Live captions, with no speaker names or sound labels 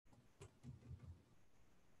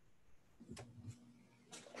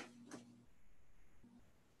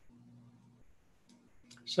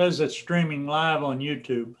Says it's streaming live on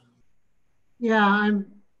YouTube. Yeah, I'm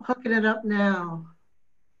hooking it up now.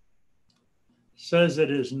 Says it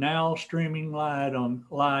is now streaming live on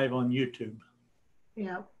YouTube.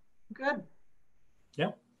 Yeah, good.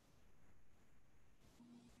 Yep,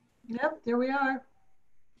 Yep, there we are.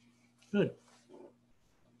 good.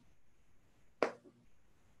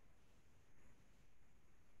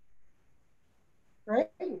 Great.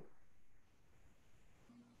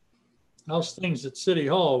 How's things at City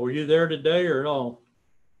Hall? Were you there today or at all?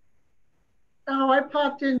 Oh, I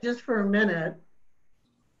popped in just for a minute.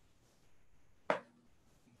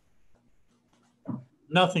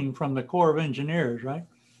 Nothing from the Corps of Engineers, right?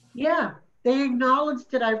 Yeah, they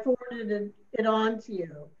acknowledged it. I forwarded it on to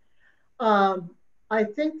you. I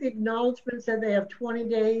think the acknowledgement said they have 20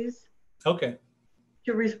 days Okay.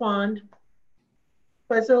 to respond.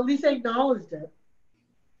 But so at least they acknowledged it.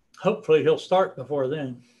 Hopefully he'll start before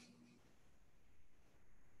then.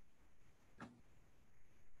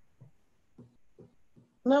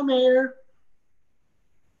 Hello, Mayor.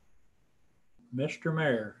 Mr.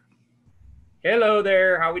 Mayor. Hello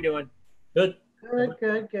there. How we doing? Good. Good,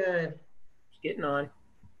 good, good. Just getting on.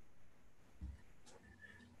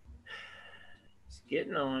 Just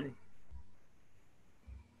getting on.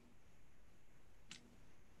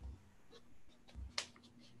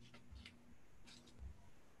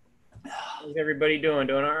 How's everybody doing?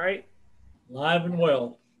 Doing all right? Live and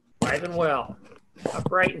well. Live and well.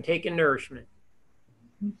 Upright and taking nourishment.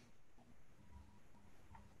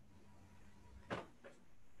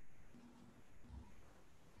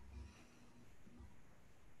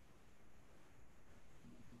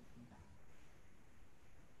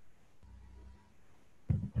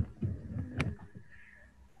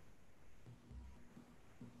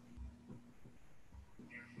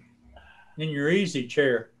 In your easy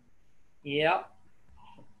chair. Yep.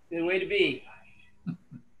 Good way to be.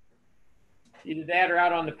 Either that or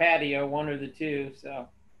out on the patio, one or the two. So.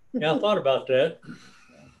 Yeah, I thought about that.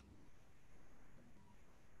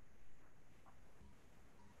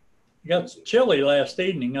 It got chilly last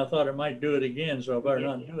evening. I thought I might do it again, so I better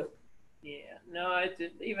not do it. Yeah, no,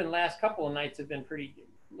 even last couple of nights have been pretty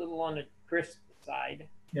little on the crisp side.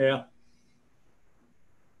 Yeah.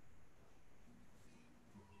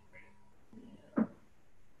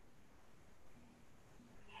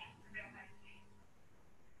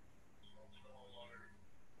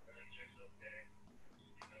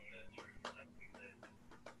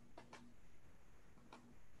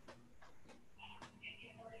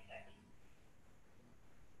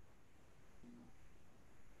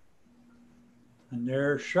 And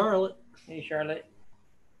there's Charlotte. Hey, Charlotte.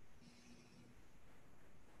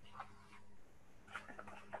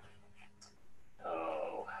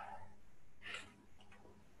 Oh.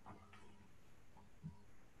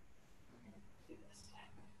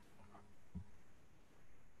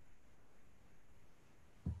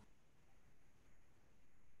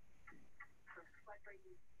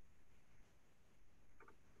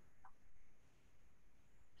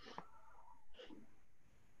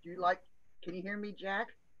 Can you hear me, Jack?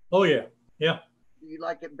 Oh, yeah. Yeah. Do you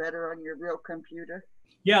like it better on your real computer?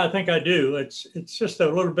 Yeah, I think I do. It's just a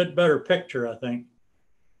little bit better picture, I think.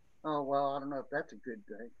 Oh, well, I don't know if that's a good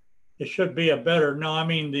thing. It should be a better, no, I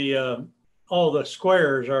mean, all the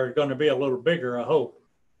squares are going to be a little bigger, I hope.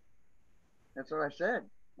 That's what I said.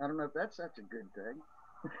 I don't know if that's such a good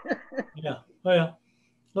thing. Yeah, well,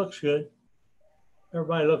 looks good.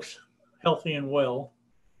 Everybody looks healthy and well.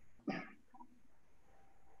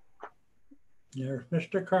 There's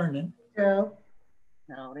Mr. Kernan. Yeah.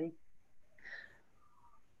 Howdy.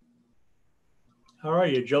 How are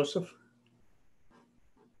you, Joseph?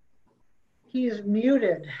 He is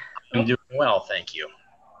muted. I'm doing well, thank you.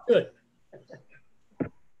 Good.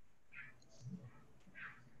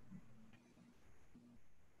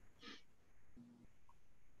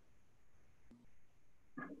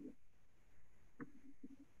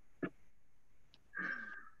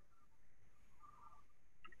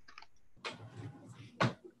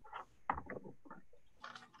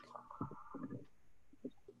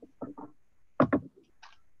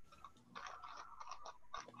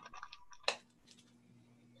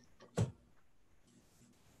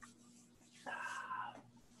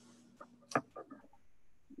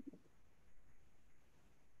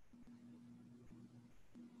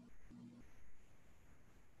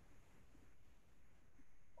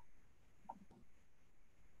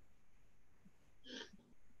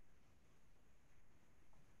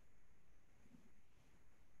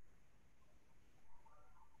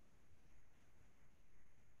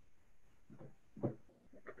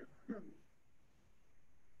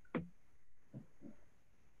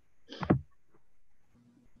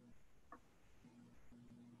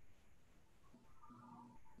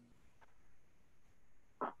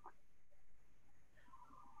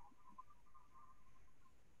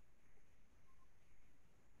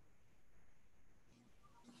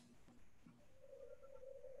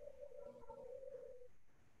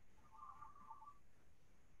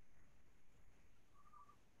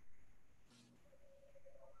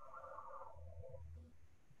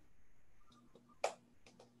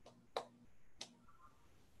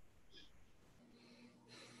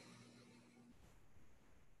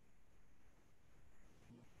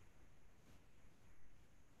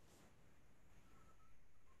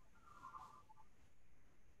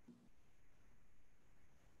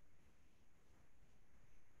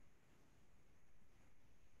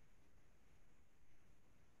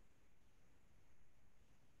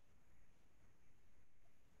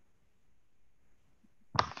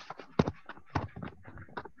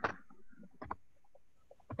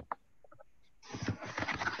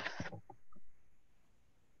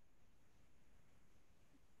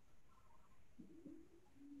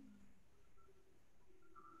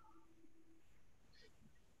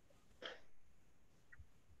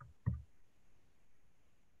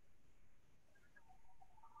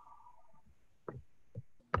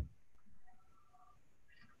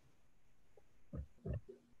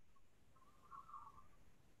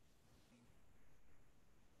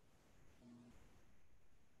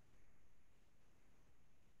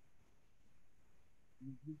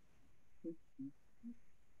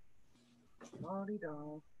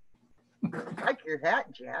 La-di-da. Like your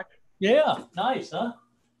hat, Jack. Yeah, nice, huh?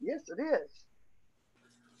 Yes, it is.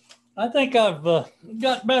 I think I've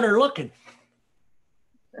got better looking.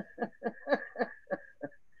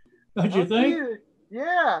 Don't you How think? cute.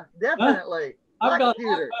 Yeah, definitely. I've Lot got a lot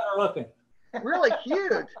cuter. better looking. Really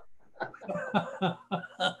cute.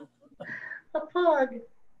 A pug.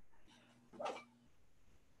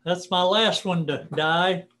 That's my last one to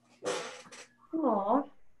die. Aw.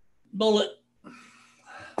 Bullet.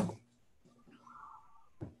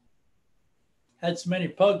 Had so many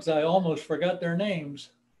pugs, I almost forgot their names.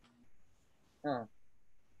 Huh.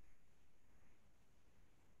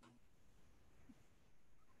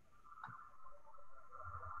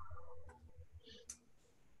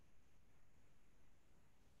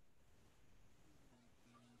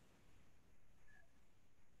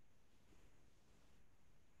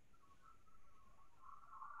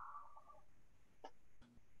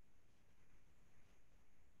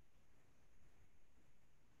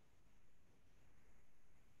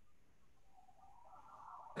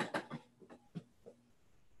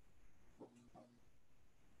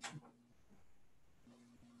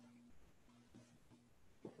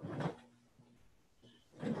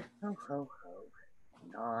 Ho, ho, ho.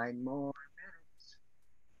 9 more minutes.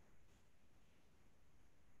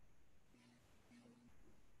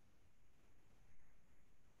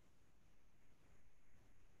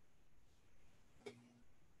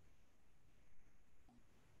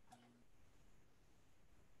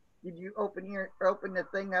 Did you open the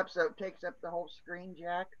thing up so it takes up the whole screen,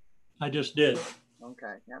 Jack? I just did.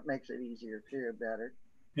 Okay, that makes it easier too, better.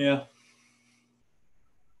 Yeah.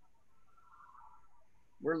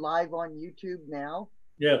 We're live on YouTube now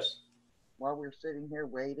Yes. while we're sitting here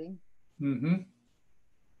waiting. Mm-hmm.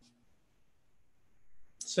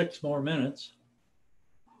 6 more minutes.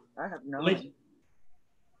 I have At least,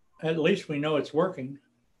 none at least we know it's working.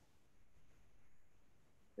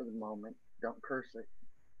 for the moment. Don't curse it.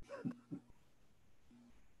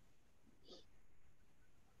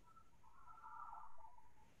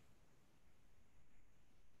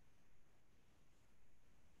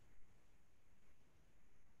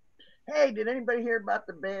 Hey, did anybody hear about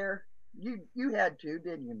the bear? You had to,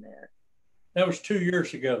 didn't you, Mayor? That was 2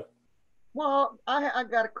 years ago. Well, I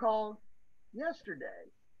got a call yesterday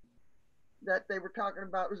that they were talking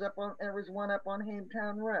about. There was one up on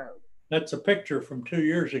Hametown Road. That's a picture from 2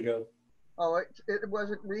 years ago. Oh, it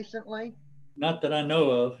wasn't recently. Not that I know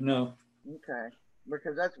of, no. Okay,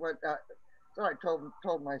 because that's what. So I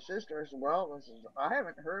told my sister. I said, "Well, I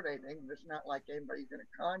haven't heard anything. It's not like anybody's going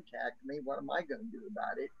to contact me. What am I going to do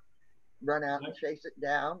about it? Run out and chase it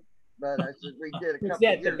down?" But I said, "We did a Was couple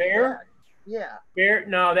that of the years bear? back." Yeah. Bear?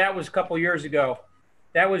 No, that was a couple years ago.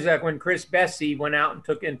 That was when Chris Bessie went out and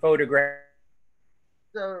took in photographs.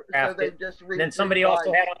 So It. they just And then somebody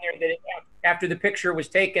also had on there that after the picture was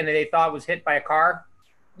taken, they thought it was hit by a car.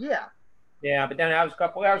 Yeah. Yeah, but then that was a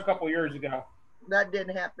couple years ago. That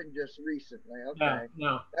didn't happen just recently. Okay.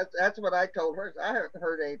 No. That's what I told her. I haven't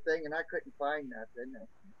heard anything, and I couldn't find nothing.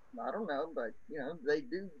 I don't know, but they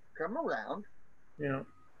do come around. Yeah.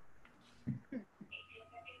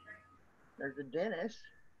 There's a Dennis.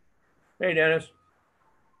 Hey, Dennis.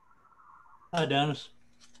 Hi, Dennis.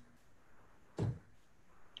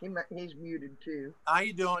 He's muted too. How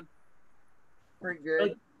you doing? Pretty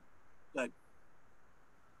good. Good.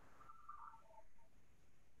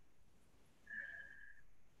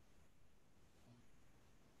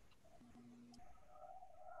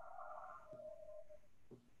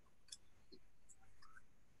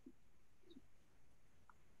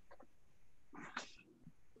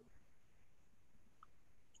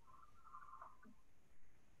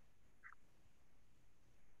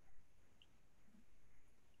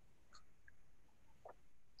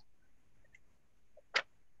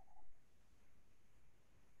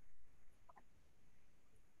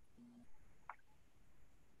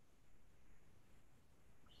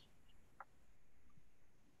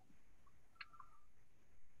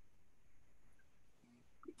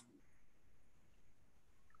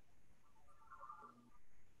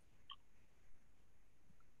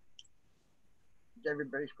 Is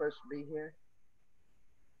everybody supposed to be here?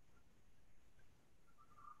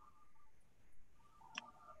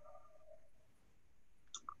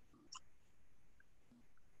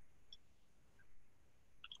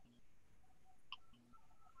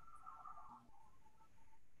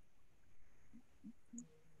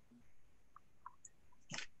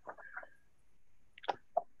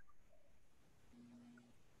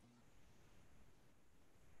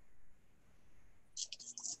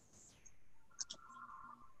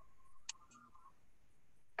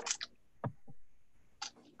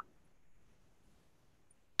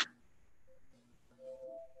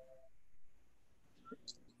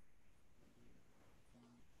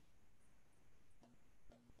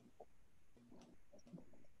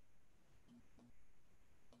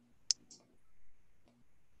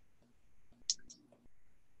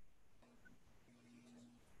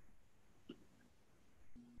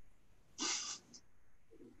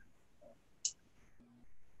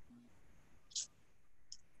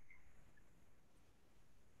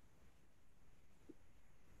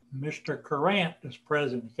 Mr. Courant is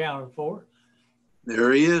present and accounted for.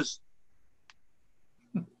 There he is.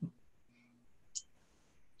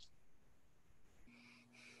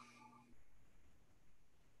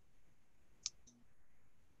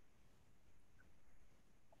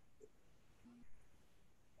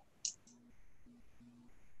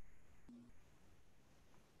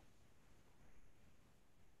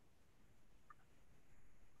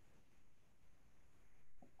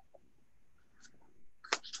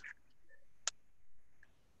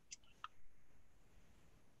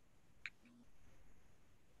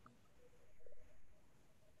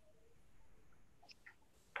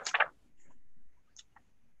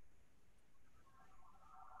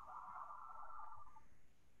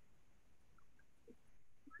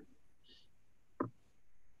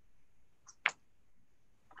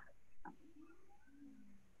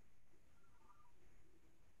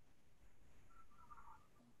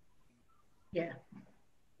 Yeah.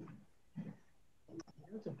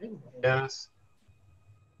 That's a big one. Dennis?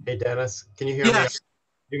 Hey, Dennis, can you hear me? Yes.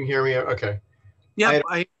 You can hear me? Okay. Yep.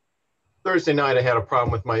 Thursday night, I had a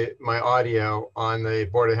problem with my audio on the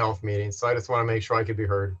Board of Health meeting, so I just want to make sure I could be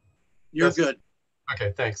heard. You're That's- good.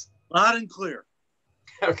 Okay, thanks. Loud and clear.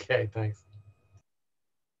 Okay, thanks.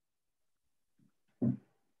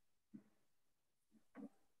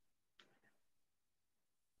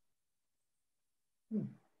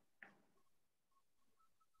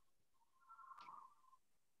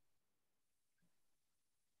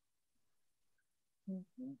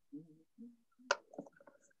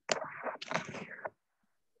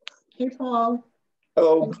 Hey, Paul,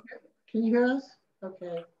 Hello, can you hear us?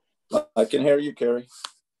 Okay. I can hear you, Carrie.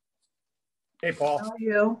 Hey, Paul. How are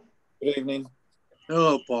you? Good evening.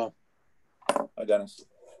 Hello, Paul. Hi, Dennis.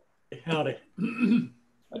 Howdy.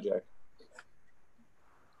 Hi, Jack.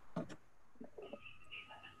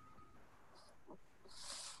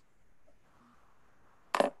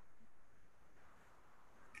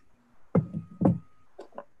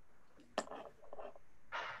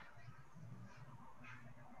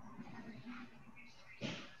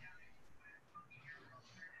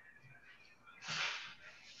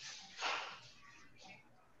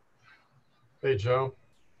 Hey, Joe,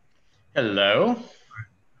 Hello.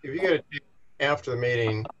 if you get a chance after the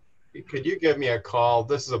meeting, could you give me a call?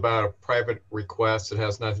 This is about a private request. It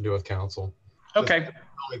has nothing to do with council. Okay.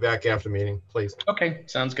 Call me back after the meeting, please. Okay.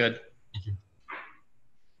 Sounds good. Thank you.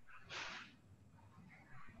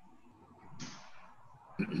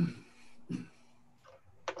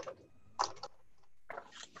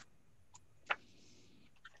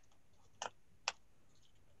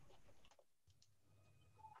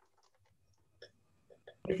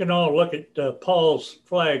 We can all look at Paul's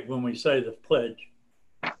flag when we say the pledge.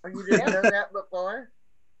 Oh, you didn't know that before?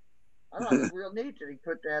 I thought it was real neat that he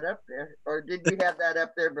put that up there. Or did you have that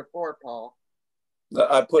up there before, Paul?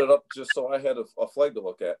 I put it up just so I had a flag to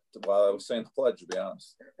look at while I was saying the pledge, to be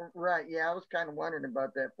honest. Right, yeah, I was kind of wondering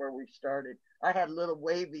about that before we started. I had a little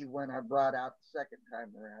wavy one I brought out the second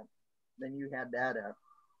time around. Then you had that up.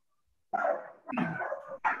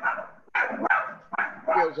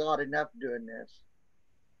 Feels odd enough doing this.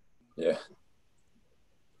 Yeah.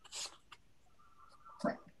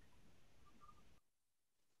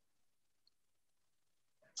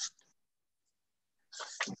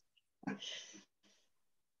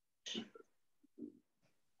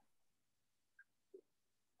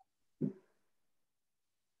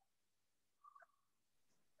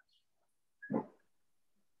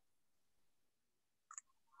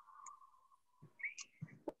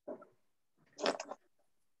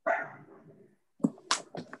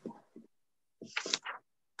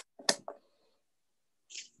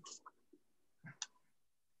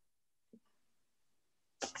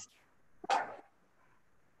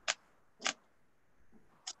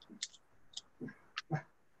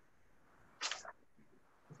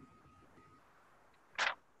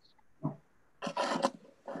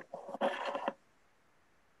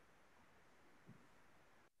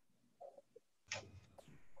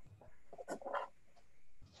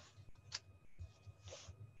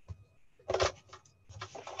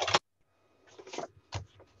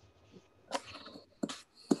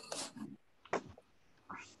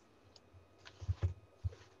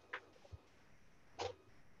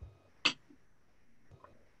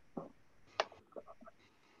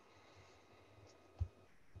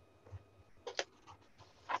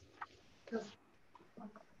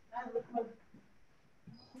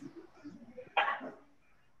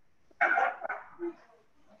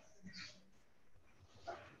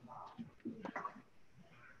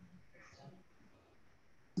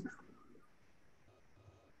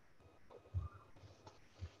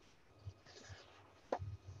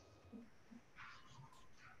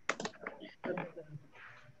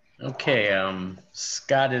 Okay,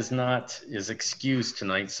 Scott is excused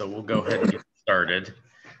tonight, so we'll go ahead and get started.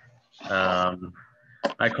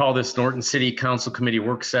 I call this Norton City Council Committee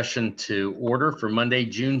work session to order for Monday,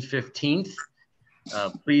 June 15th.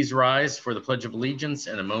 Please rise for the Pledge of Allegiance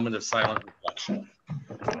and a moment of silent reflection.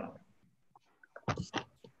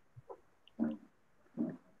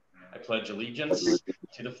 I pledge allegiance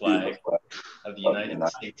to the flag of the United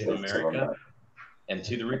States of America and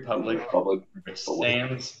to the republic which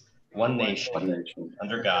stands one nation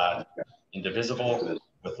under God, indivisible,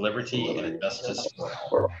 with liberty and justice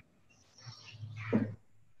for all.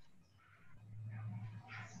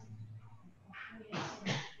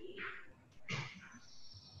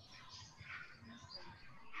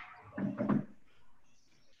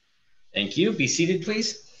 Thank you. Be seated,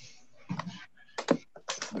 please.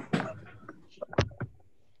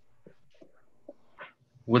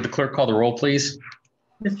 Would the clerk call the roll, please?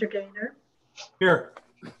 Mr. Gaynor? Here.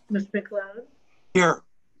 Ms. McLeod? Here.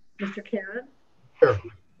 Mr. Karen? Here.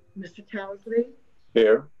 Mr. Towesley?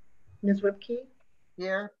 Here. Ms. Whipke?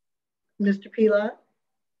 Here, Mr. Pelot?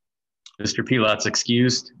 Mr. Pelot's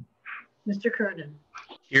excused. Mr. Kernan?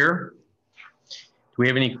 Here.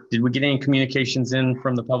 Did we get any communications in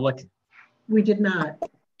from the public? We did not.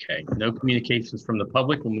 Okay, no communications from the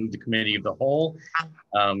public. We'll move to committee of the whole.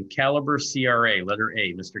 Caliber CRA, letter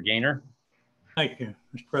A, Mr. Gaynor. Thank you,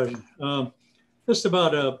 Mr. President. Just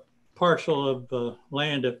about a parcel of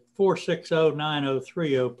land at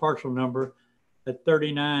 4609030, parcel number at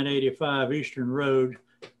 3985 Eastern Road,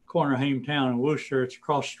 corner of Hametown and Worcester. It's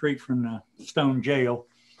across the street from the Stone Jail.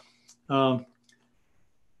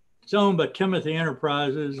 It's owned by Timothy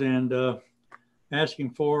Enterprises, and we're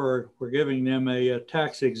giving them a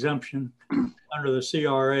tax exemption under the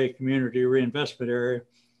CRA, Community Reinvestment Area.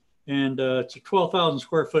 And it's a 12,000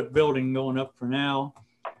 square foot building going up for now.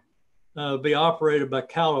 Be operated by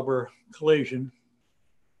Caliber Collision.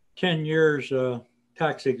 10 years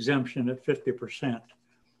tax exemption at 50%.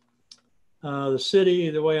 The city,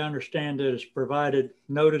 the way I understand it, has provided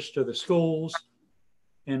notice to the schools,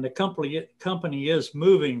 and the company is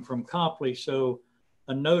moving from Copley, so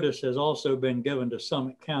a notice has also been given to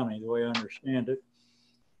Summit County, the way I understand it.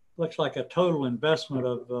 Looks like a total investment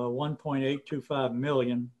of 1.825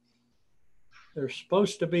 million. There's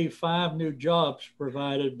supposed to be 5 new jobs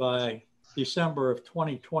provided by December of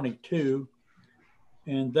 2022,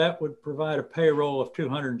 and that would provide a payroll of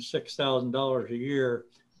 $206,000 a year.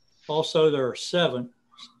 Also, there are 7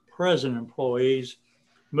 present employees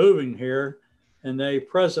moving here, and they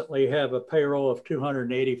presently have a payroll of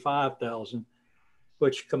 $285,000,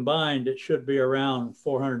 which combined it should be around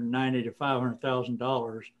 $490,000 to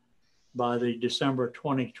 $500,000 by the December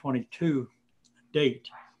 2022 date.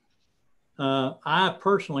 I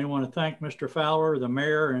personally want to thank Mr. Fowler, the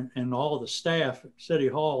mayor, and all the staff at City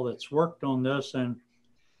Hall that's worked on this, and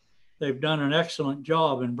they've done an excellent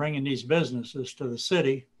job in bringing these businesses to the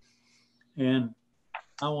city. And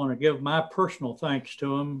I want to give my personal thanks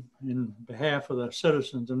to them in behalf of the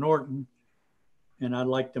citizens of Norton. And I'd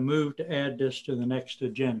like to move to add this to the next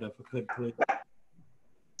agenda, if I could, please.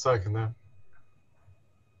 Second that.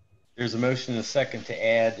 There's a motion and a second to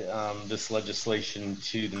add this legislation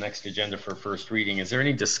to the next agenda for first reading. Is there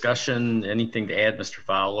any discussion, anything to add, Mr.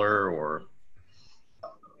 Fowler, or?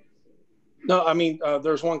 No, I mean,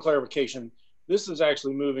 there's one clarification. This is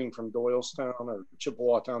actually moving from Doylestown or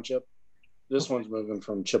Chippewa Township. This one's moving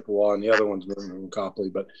from Chippewa and the other one's moving from Copley,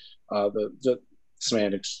 but the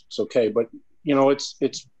semantics is okay. But, you know, it's,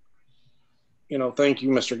 you know, thank you,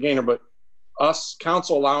 Mr. Gaynor, but us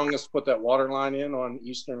council allowing us to put that water line in on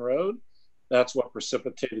Eastern Road, that's what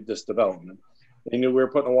precipitated this development. They knew we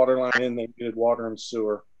were putting a water line in, they needed water and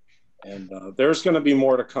sewer. And there's going to be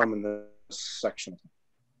more to come in this section.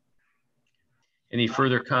 Any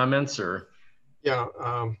further comments or? Yeah,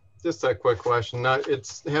 just a quick question.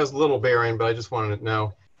 It has little bearing, but I just wanted to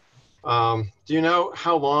know. Do you know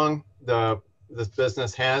how long this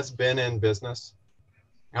business has been in business?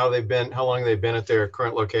 How long they've been at their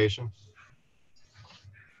current location?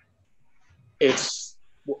 It's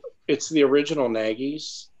the original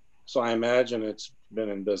Nagy's, so I imagine it's been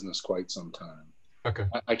in business quite some time. Okay.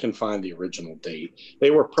 I can find the original date.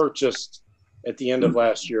 They were purchased at the end of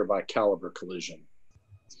last year by Caliber Collision.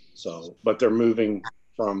 So, but they're moving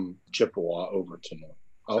from Chippewa over to North.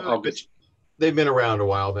 I'll get you. They've been around a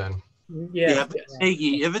while then. Yeah.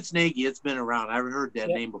 If it's Nagy, it's been around. I've heard that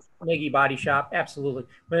name before. Nagy Body Shop, absolutely.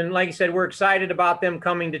 And like I said, we're excited about them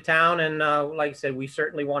coming to town, and like I said, we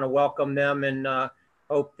certainly want to welcome them and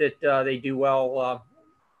hope that they do well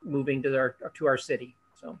moving to our city.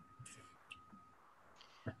 So,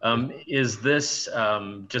 is this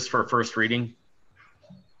just for a first reading?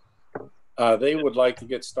 They would like to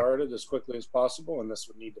get started as quickly as possible, and this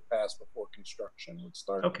would need to pass before construction would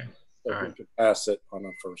start. Okay. If All we right. could pass it on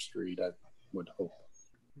a first read, I would hope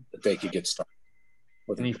that they could get started.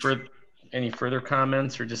 Any further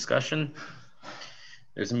comments or discussion?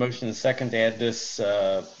 There's a motion and a second to add this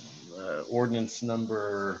ordinance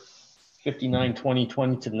number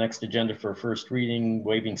 59/2020 to the next agenda for first reading,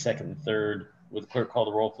 waiving second and third. Would the clerk call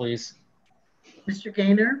the roll, please? Mr.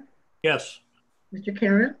 Gaynor? Yes. Mr.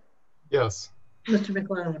 Karen? Yes. Mr.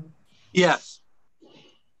 McClellan? Yes.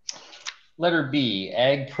 Letter B,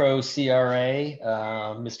 Ag Pro CRA,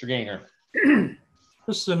 Mr. Gaynor.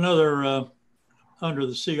 This is another under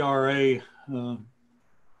the CRA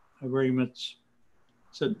agreements.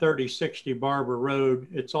 It's at 3060 Barber Road.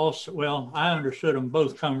 It's also, well, I understood them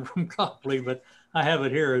both coming from Copley, but I have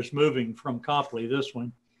it here as moving from Copley, this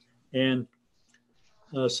one. And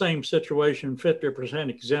same situation, 50%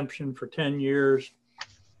 exemption for 10 years.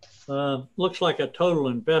 Looks like a total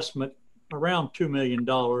investment around $2 million.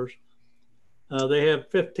 They have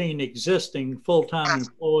 15 existing full-time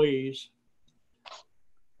employees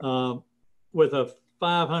with a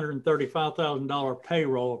 $535,000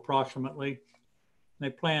 payroll approximately. They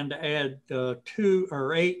plan to add 2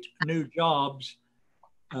 or 8 new jobs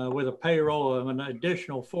with a payroll of an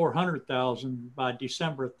additional $400,000 by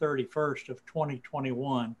December 31st of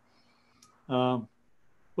 2021,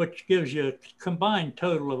 which gives you a combined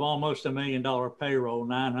total of almost $1 million payroll,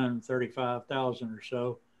 $935,000 or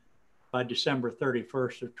so by December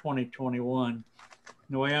 31st of 2021. And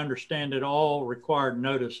the way I understand it, all required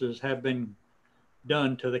notices have been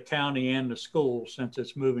done to the county and the school since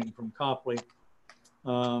it's moving from Copley.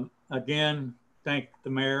 Again, thank the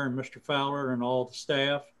mayor and Mr. Fowler and all the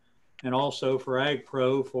staff, and also for Ag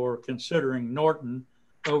Pro for considering Norton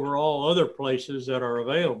over all other places that are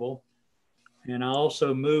available. And I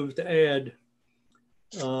also moved to add,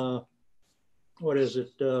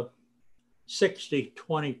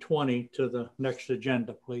 60/2020 to the next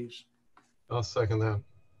agenda, please. I'll second that.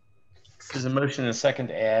 There's a motion and a second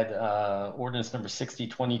to add ordinance number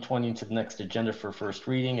 60/2020 to the next agenda for first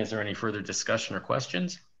reading. Is there any further discussion or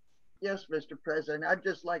questions? Yes, Mr. President, I'd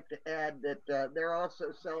just like to add that they're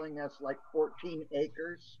also selling us like 14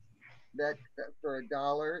 acres that for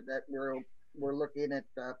 $1 that we're looking at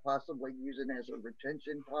possibly using as a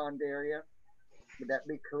retention pond area. Would that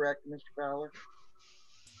be correct, Mr. Fowler?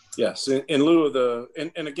 Yes, in lieu of the,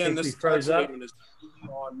 and again, this tax up. abatement is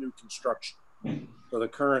on new construction. So the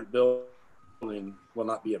current building will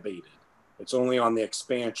not be abated. It's only on the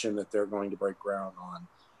expansion that they're going to break ground on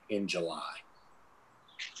in July.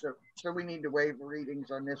 So we need to waive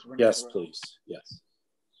readings on this one. Yes, as well. please. Yes.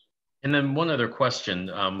 And then one other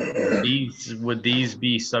question, would these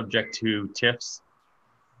be subject to TIFs?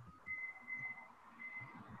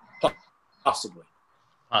 Possibly.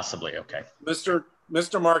 Possibly, okay.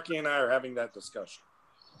 Mr. Markey and I are having that discussion.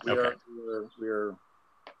 We're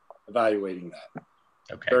evaluating that.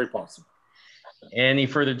 Okay. Very possible. Any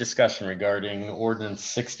further discussion regarding ordinance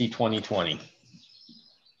 60/2020?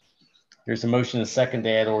 There's a motion and a second to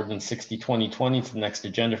add ordinance 60/2020 to the next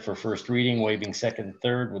agenda for first reading, waiving second and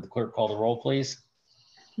third. Would the clerk call the roll, please?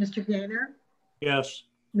 Mr. Gaynor? Yes.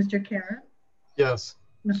 Mr. Karen? Yes.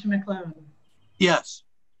 Mr. McClellan? Yes.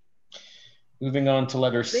 Moving on to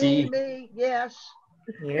letter C. Me, yes.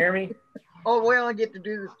 You hear me? Oh, we only get to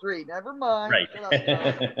do the 3. Never mind. Right. Shut up,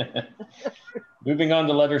 Tom. Moving on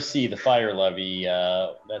to letter C, the fire levy.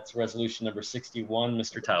 That's resolution number 61.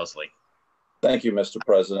 Mr. Tousley. Thank you, Mr.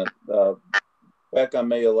 President. Back on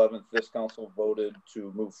May 11th, this council voted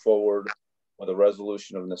to move forward with a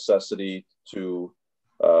resolution of necessity to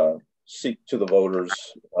seek to the voters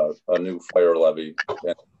a new fire levy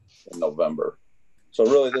in November. So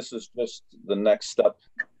really, this is just the next step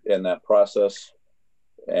in that process.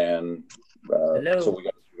 And so we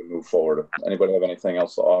got to move forward. Anybody have anything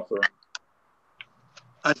else to offer?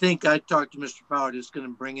 I think I talked to Mr. Powers. It's going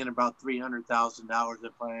to bring in about $300,000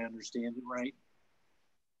 if I understand it right.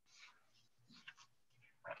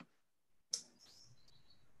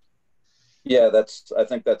 Yeah, I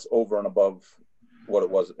think that's over and above what it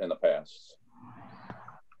was in the past.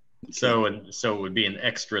 So it would be an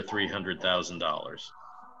extra $300,000.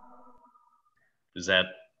 Is that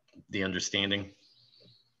the understanding?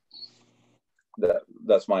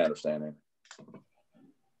 That's my understanding.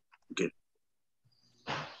 Okay.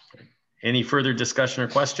 Any further discussion or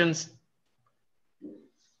questions?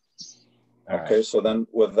 Okay, right. So then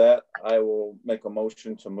with that, I will make a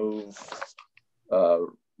motion to move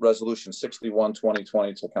resolution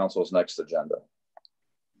 61/2020 to council's next agenda.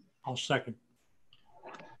 I'll second.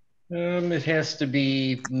 It has to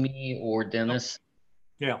be me or Dennis.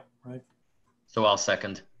 Yeah, right. So I'll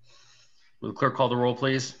second. Will the clerk call the roll,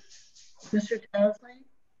 please? Mr. Towesley,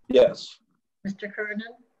 Yes. Mr. Kernan,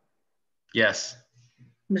 Yes.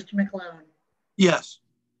 Mr. McClellan. Yes.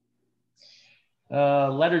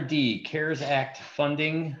 Letter D, CARES Act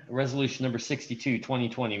funding, resolution number 62,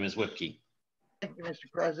 2020, Ms. Whipke. Thank you,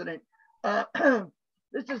 Mr. President.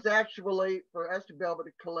 This is actually for us to be able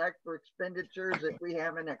to collect for expenditures that we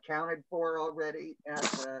haven't accounted for already at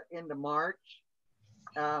the end of March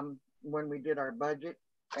when we did our budget.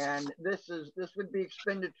 And this would be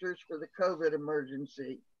expenditures for the COVID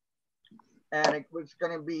emergency. And it was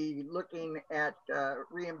going to be looking at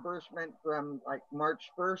reimbursement from like March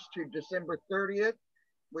 1st to December 30th.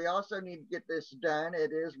 We also need to get this done.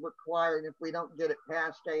 It is required. If we don't get it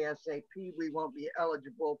passed ASAP, we won't be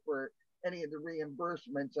eligible for any of the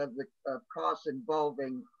reimbursements of the costs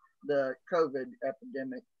involving the COVID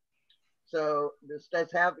epidemic. So this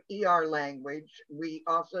does have ER language. We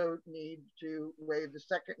also need to waive the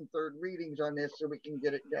second and third readings on this so we can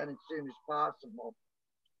get it done as soon as possible.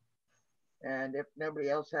 And if nobody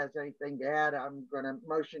else has anything to add, I'm going to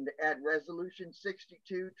motion to add resolution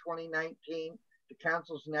 62, 2019 to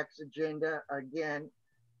council's next agenda. Again,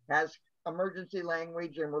 has emergency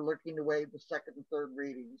language and we're looking to waive the second and third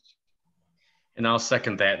readings. And I'll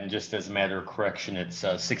second that. And just as a matter of correction, it's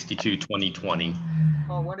 62, 2020.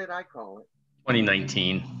 Oh, what did I call it?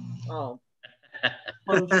 2019. Oh,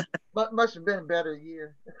 but must have been a better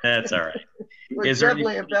year. That's all right. It was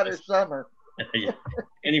definitely a better summer.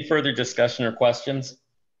 Any further discussion or questions?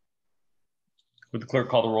 Would the clerk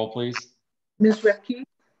call the roll, please? Ms. Whipke?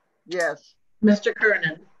 Yes. Mr.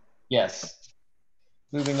 Kernan? Yes.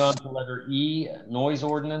 Moving on to letter E, noise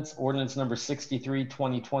ordinance, ordinance number 63,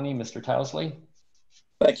 2020. Mr. Towesley.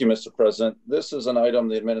 Thank you, Mr. President. This is an item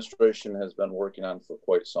the administration has been working on for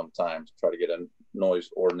quite some time to try to get a noise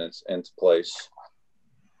ordinance into place.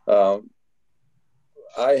 I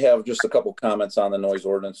have just a couple comments on the noise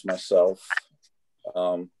ordinance myself.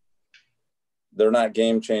 They're not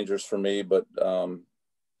game changers for me, but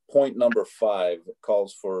point number 5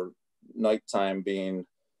 calls for nighttime being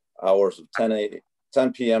hours of 10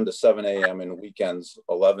 p.m. to 7 a.m. and weekends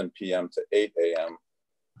 11 p.m. to 8 a.m.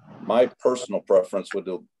 My personal preference would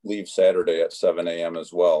leave Saturday at 7 a.m.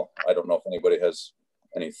 as well. I don't know if anybody has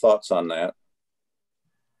any thoughts on that.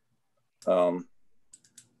 And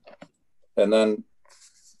then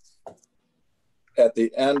at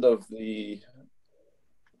the end of the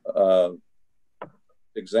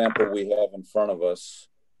example we have in front of us,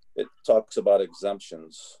 it talks about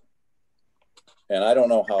exemptions. And I don't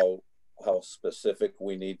know how specific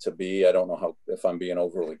we need to be. I don't know if I'm being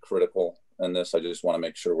overly critical in this. I just want to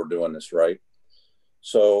make sure we're doing this right.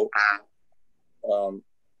 So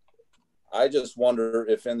I just wonder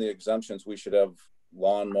if in the exemptions we should have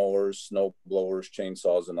lawnmowers, snow blowers,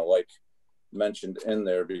 chainsaws, and the like mentioned in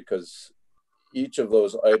there, because each of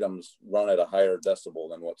those items run at a higher decibel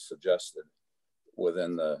than what's suggested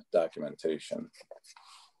within the documentation.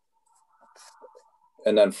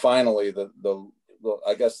 And then finally,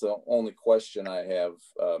 I guess the only question I have,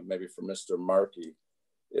 maybe for Mr. Markey,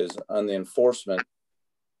 is on the enforcement.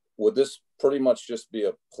 Would this pretty much just be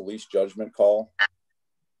a police judgment call?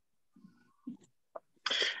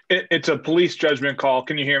 It's a police judgment call.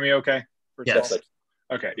 Can you hear me okay? Yes.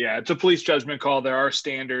 Okay, yeah, it's a police judgment call. There are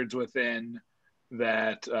standards within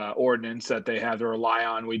that ordinance that they have to rely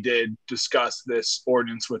on. We did discuss this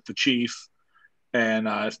ordinance with the chief, and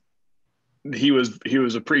he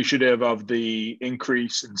was appreciative of the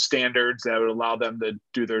increase in standards that would allow them to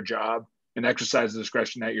do their job and exercise the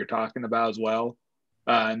discretion that you're talking about as well.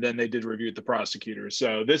 And then they did review with the prosecutors.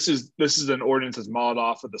 So this is an ordinance that's modeled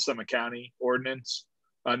off of the Summit County ordinance,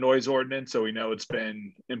 noise ordinance. So we know it's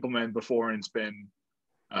been implemented before and it's been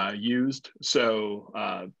used.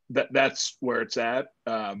 So that's where it's at.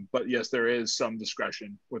 But yes, there is some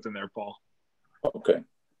discretion within there, Paul. Okay.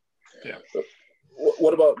 Yeah.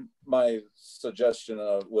 What about my suggestion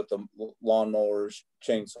with the lawnmowers,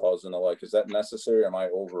 chainsaws, and the like? Is that necessary? Or am I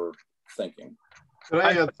overthinking? Can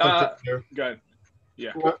I add something here? Go ahead.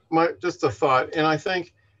 Yeah. Just a thought. And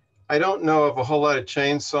I don't know of a whole lot of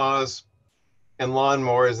chainsaws and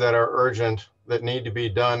lawnmowers that are urgent that need to be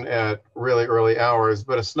done at really early hours,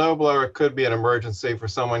 but a snowblower could be an emergency for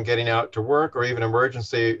someone getting out to work, or even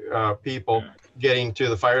emergency people getting to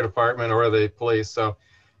the fire department or the police. So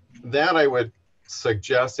that I would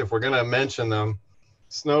suggest, if we're going to mention them,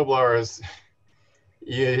 snowblowers,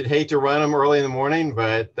 you'd hate to run them early in the morning,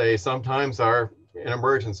 but they sometimes are an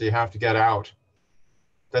emergency. You have to get out.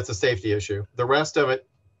 That's a safety issue. The rest of it,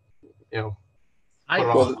 the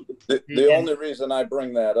only reason I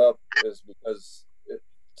bring that up is because it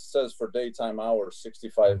says for daytime hours,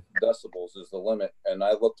 65 decibels is the limit. And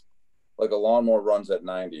I looked like a lawnmower runs at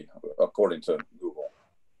 90, according to Google.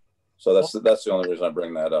 So that's the only reason I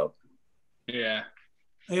bring that up. Yeah.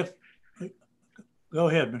 Go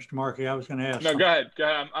ahead, Mr. Markey. I was going to ask. No, go ahead. Go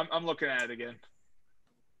ahead. I'm looking at it again.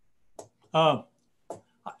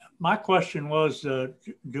 My question was,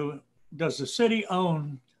 does the city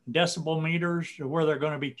own decibel meters where they're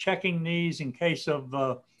going to be checking these in case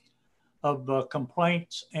of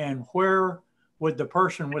complaints? And where would the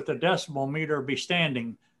person with the decibel meter be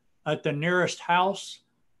standing? At the nearest house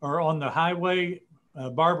or on the highway,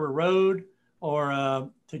 Barber Road, or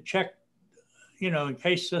to check, in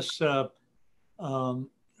case this, in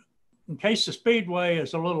case the speedway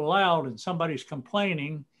is a little loud and somebody's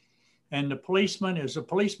complaining, and the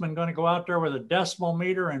policeman going to go out there with a decibel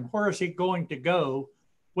meter, and where is he going to go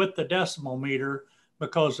with the decibel meter?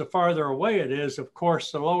 Because the farther away it is, of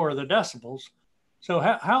course, the lower the decibels. So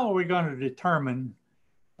how are we going to determine,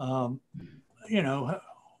 how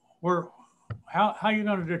are you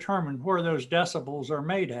going to determine where those decibels are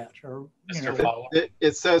made at? Or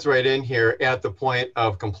it says right in here, at the point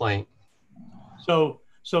of complaint. So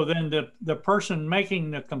then the person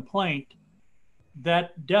making the complaint,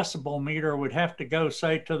 that decibel meter would have to go,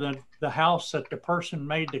 say, to the house that the person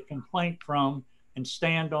made the complaint from and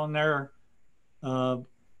stand on their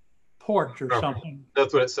porch or something.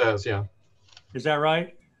 That's what it says, yeah. Is that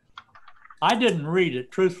right? I didn't read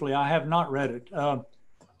it. Truthfully, I have not read it.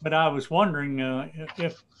 But I was wondering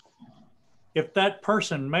if that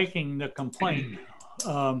person making the complaint,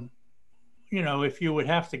 if you would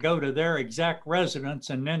have to go to their exact residence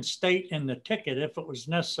and then state in the ticket, if it was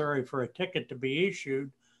necessary for a ticket to be issued.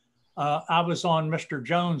 I was on Mr.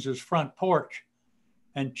 Jones's front porch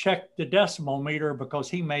and checked the decibel meter because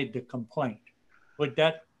he made the complaint. Would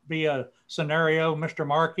that be a scenario, Mr.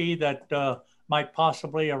 Markey, that might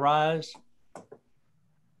possibly arise?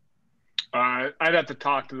 I'd have to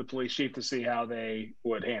talk to the police chief to see how they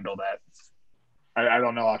would handle that. I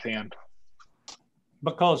don't know offhand.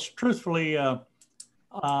 Because truthfully, if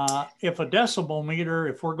a decibel meter,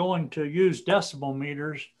 if we're going to use decibel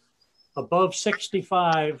meters above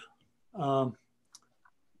 65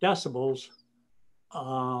 decibels,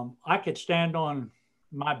 I could stand on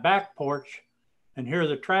my back porch and hear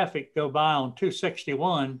the traffic go by on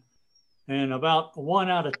 261, and about 1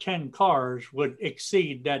 out of 10 cars would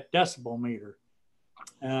exceed that decibel meter.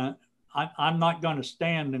 I'm not going to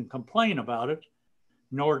stand and complain about it,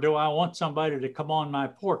 nor do I want somebody to come on my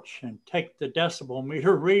porch and take the decibel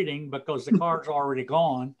meter reading because the car's already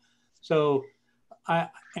gone. So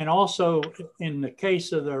and also in the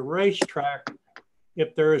case of the racetrack,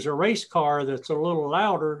 if there is a race car that's a little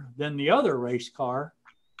louder than the other race car,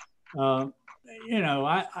 I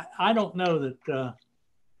don't know that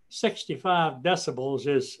 65 decibels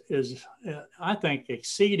is I think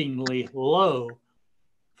exceedingly low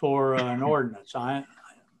for an ordinance. I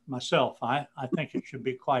think it should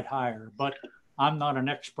be quite higher, but I'm not an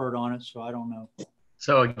expert on it, so I don't know.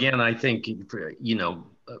 So again, I think,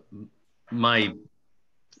 my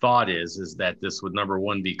thought is that this would, number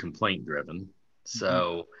one, be complaint driven.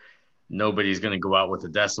 So nobody's going to go out with a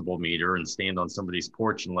decibel meter and stand on somebody's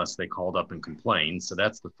porch unless they called up and complained. So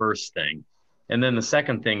that's the first thing. And then the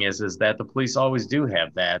second thing is that the police always do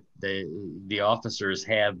have that. The officers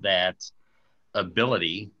have that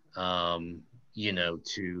ability, to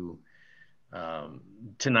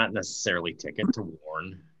not necessarily ticket, to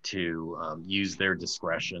warn, to use their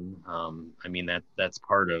discretion. I mean, that's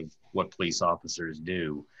part of what police officers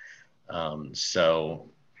do. I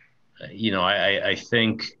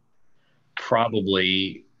think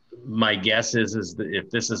probably my guess is that if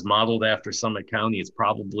this is modeled after Summit County, it's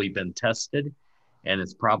probably been tested and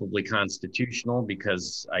it's probably constitutional,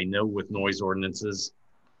 because I know with noise ordinances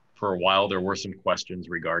for a while, there were some questions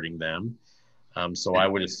regarding them. So I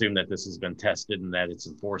would assume that this has been tested and that it's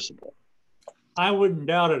enforceable. I wouldn't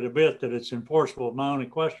doubt it a bit that it's enforceable. My only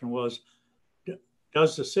question was,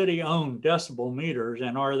 does the city own decibel meters,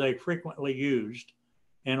 and are they frequently used?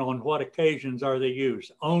 And on what occasions are they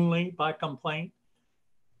used? Only by complaint?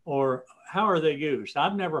 Or how are they used?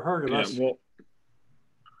 I've never heard of us.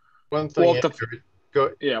 One thing.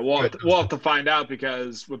 We'll have to find out,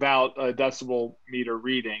 because without a decibel meter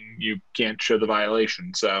reading, you can't show the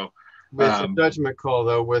violation. So with the judgment call,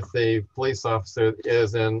 though, with the police officer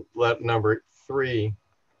is in number 3.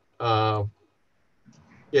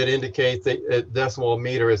 It indicates that a decibel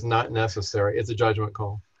meter is not necessary. It's a judgment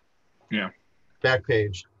call. Yeah. Back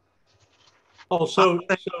page. Oh, so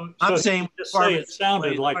I'm saying just say it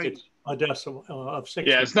sounded like it's a decibel of 60.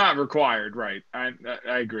 Yeah, it's not required, right? I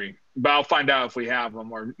agree, but I'll find out if we have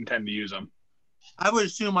them or intend to use them. I would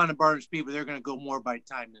assume on the Barber Speedway they're going to go more by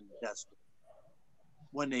time than the decibel.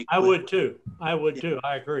 when they I quit. would too. I would too.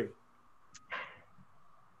 I agree.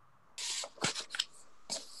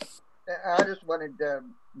 I just wanted to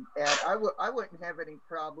add, I wouldn't have any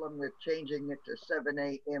problem with changing it to 7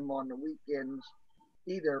 a.m. on the weekends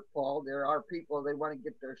either, Paul. There are people, they want to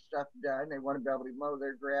get their stuff done. They want to be able to mow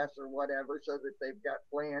their grass or whatever so that they've got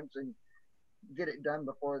plans and get it done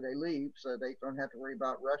before they leave, so they don't have to worry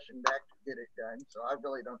about rushing back to get it done. So I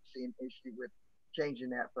really don't see an issue with changing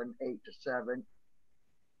that from 8 to 7.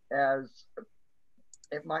 As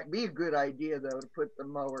it might be a good idea though to put the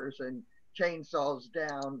mowers and chainsaws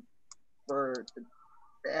down for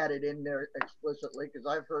added in there explicitly, because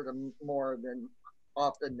I've heard them more than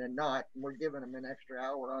often than not. And we're giving them an extra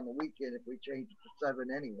hour on the weekend if we change it to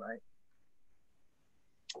 7 anyway.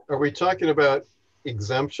 Are we talking about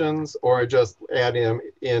exemptions or just adding them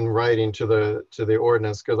in writing to the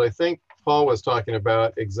ordinance? Because I think Paul was talking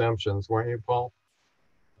about exemptions, weren't you, Paul?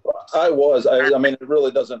 I was. I mean, it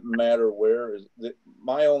really doesn't matter where.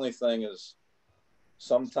 My only thing is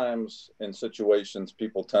sometimes in situations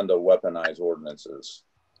people tend to weaponize ordinances,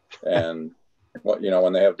 and what, you know,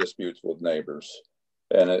 when they have disputes with neighbors,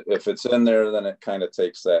 and if it's in there, then it kind of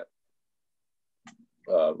takes that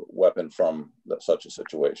weapon from such a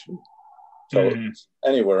situation. So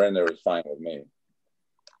anywhere in there is fine with me.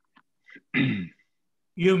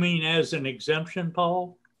 You mean as an exemption,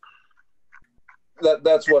 Paul?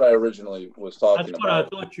 That's what I originally was talking about. That's what I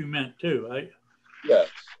thought you meant too. Yes.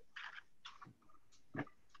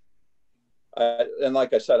 And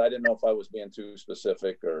like I said, I didn't know if I was being too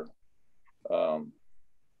specific or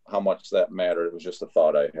how much that mattered. It was just a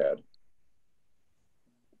thought I had.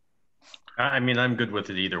 I mean, I'm good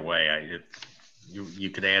with it either way. You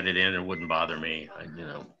could add it in; it wouldn't bother me. You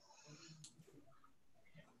know.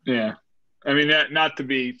 Yeah, I mean, not to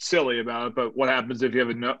be silly about it, but what happens if you have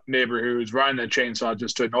a neighbor who's running a chainsaw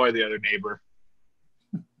just to annoy the other neighbor?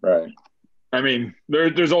 Right. I mean,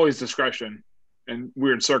 there's always discretion in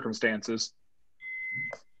weird circumstances.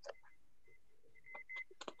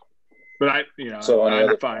 But so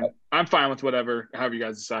I'm fine. I'm fine with however you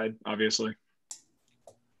guys decide, obviously.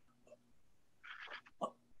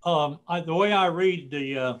 The way I read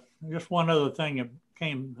just one other thing that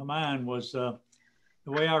came to mind was the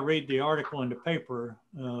way I read the article in the paper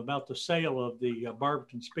about the sale of the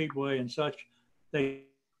Barberton Speedway and such.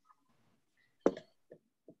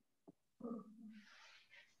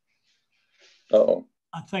 Uh-oh.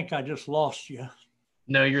 I think I just lost you.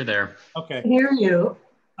 No, you're there. I Okay. hear you.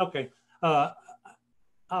 Okay. I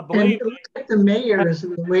believe the mayor is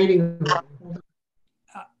in the waiting room.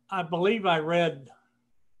 I believe I read.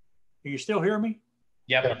 Do you still hear me?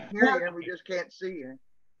 Yep. Hear you, we just can't see you.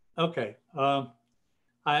 Okay.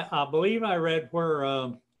 I believe I read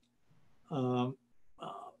where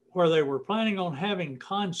they were planning on having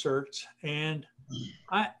concerts, and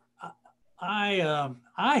I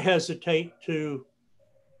hesitate to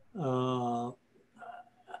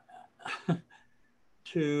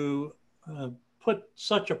put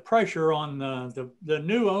such a pressure on the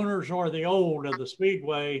new owners or the old of the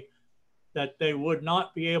Speedway that they would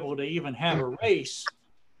not be able to even have a race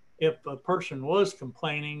if a person was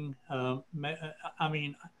complaining. I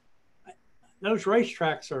mean, those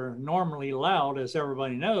racetracks are normally loud, as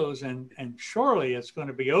everybody knows, and surely it's going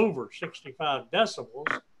to be over 65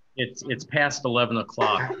 decibels. It's past 11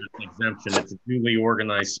 o'clock. It's an exemption. It's a duly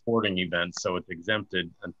organized sporting event, so it's exempted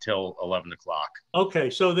until 11 o'clock. Okay,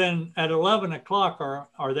 so then at 11 o'clock,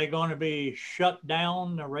 are they going to be shut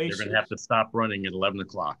down, the races? They're going to have to stop running at 11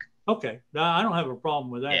 o'clock. Okay, I don't have a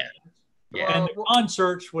problem with that. Yeah. And the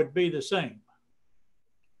concerts would be the same.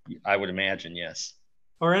 I would imagine, yes.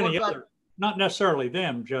 Or any other, not necessarily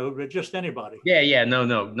them, Joe, but just anybody. Yeah,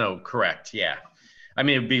 no, correct, yeah. I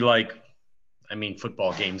mean, it'd be like,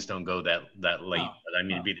 football games don't go that late, but I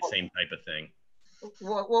mean, it'd be the same type of thing.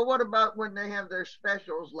 Well, what about when they have their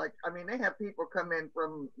specials? Like, I mean, they have people come in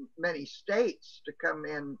from many states to come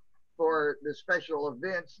in for the special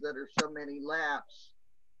events that are so many laps.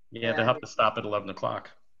 Yeah, they'll have to stop at 11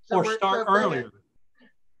 o'clock. Or start earlier.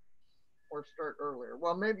 Or start earlier.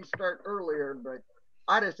 Well, maybe start earlier, but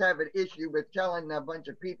I just have an issue with telling a bunch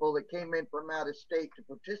of people that came in from out of state to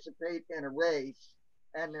participate in a race,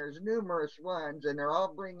 and there's numerous ones, and they're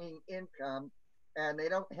all bringing income, and they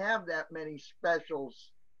don't have that many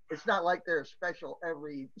specials. It's not like they're a special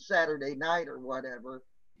every Saturday night or whatever,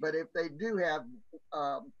 but if they do have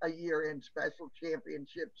a year-end special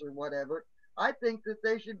championships or whatever, I think that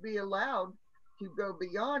they should be allowed to go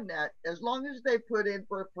beyond that, as long as they put in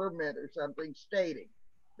for a permit or something stating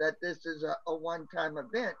that this is a one-time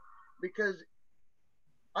event, because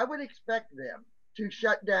I would expect them to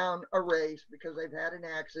shut down a race because they've had an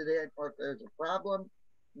accident or if there's a problem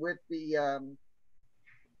with the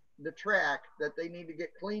track that they need to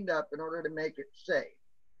get cleaned up in order to make it safe.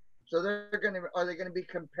 So are they gonna be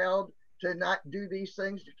compelled to not do these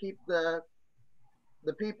things to keep the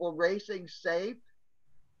people racing safe?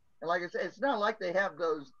 And like I said, it's not like they have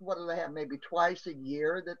those, what do they have, maybe twice a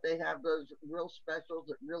year that they have those real specials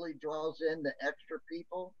that really draws in the extra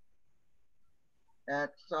people. And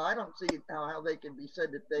so I don't see how they can be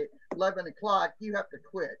said that they, 11 o'clock, you have to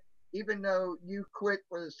quit. Even though you quit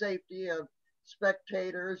for the safety of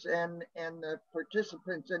spectators and the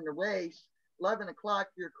participants in the race, 11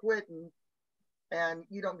 o'clock you're quitting and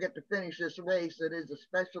you don't get to finish this race. That is a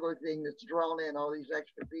special thing that's drawn in all these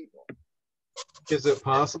extra people. Is it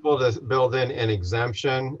possible to build in an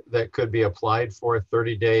exemption that could be applied for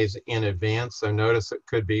 30 days in advance? So notice it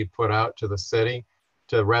could be put out to the city,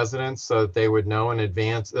 to residents, so that they would know in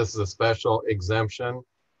advance, this is a special exemption.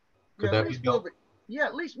 Could that be built? Yeah,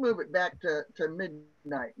 at least move it back to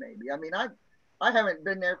midnight, maybe. I mean, I haven't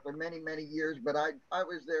been there for many, many years, but I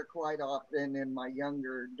was there quite often in my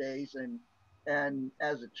younger days and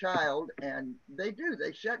as a child, and they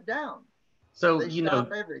shut down. So, they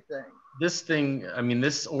stop everything. This thing, I mean,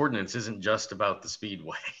 this ordinance isn't just about the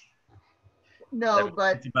speedway. No,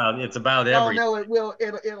 but it's about everything. No,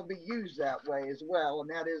 it'll be used that way as well,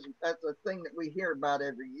 and that's a thing that we hear about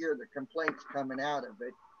every year, the complaints coming out of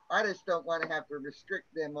it. I just don't want to have to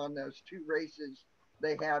restrict them on those 2 races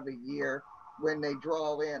they have a year when they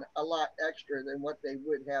draw in a lot extra than what they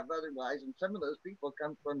would have otherwise, and some of those people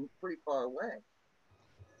come from pretty far away.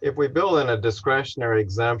 If we build in a discretionary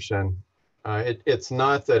exemption, it's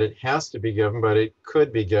not that it has to be given, but it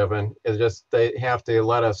could be given. It's just they have to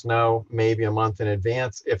let us know maybe a month in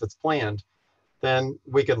advance if it's planned. Then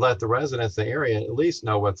we could let the residents in the area at least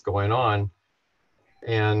know what's going on.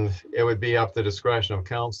 And it would be up to the discretion of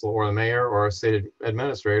council or the mayor or a city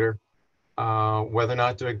administrator whether or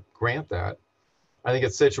not to grant that. I think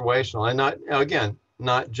it's situational and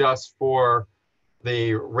not just for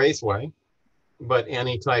the raceway, but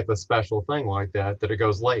any type of special thing like that it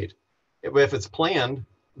goes late. If it's planned,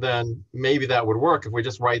 then maybe that would work if we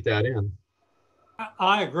just write that in.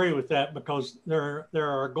 I agree with that, because there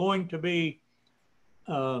are going to be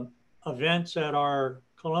events at our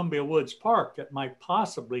Columbia Woods Park that might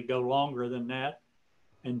possibly go longer than that.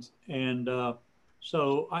 And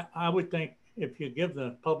so I would think if you give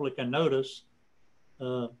the public a notice,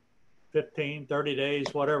 15, 30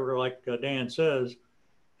 days, whatever, like Dan says,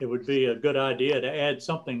 it would be a good idea to add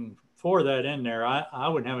something for that in there. I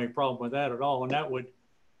wouldn't have any problem with that at all. And that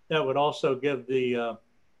would also give the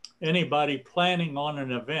anybody planning on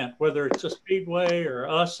an event, whether it's a speedway or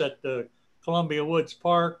us at the Columbia Woods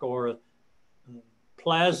Park or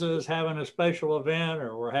Plaza's having a special event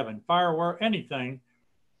or we're having fireworks, anything.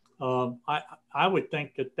 I would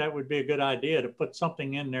think that would be a good idea to put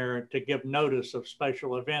something in there to give notice of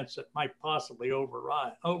special events that might possibly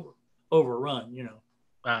overrun, you know.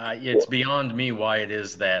 It's beyond me why it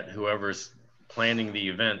is that whoever's planning the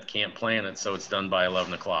event can't plan it so it's done by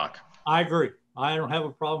 11 o'clock. I agree. I don't have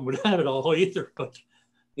a problem with that at all either. But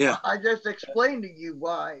yeah, I just explained to you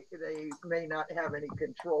why they may not have any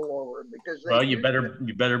control over it, because you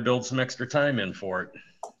better build some extra time in for it.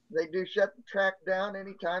 They do shut the track down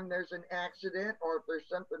anytime there's an accident or if there's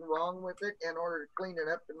something wrong with it in order to clean it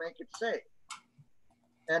up to make it safe.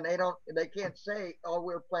 And they can't say, oh,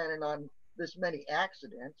 we're planning on this many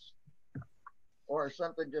accidents or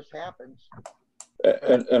something just happens.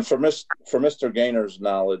 And for Mr. Gaynor's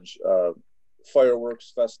knowledge,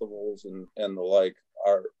 fireworks festivals and the like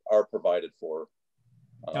are provided for.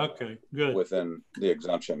 Okay, good. Within the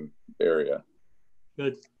exemption area.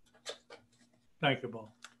 Good. Thank you,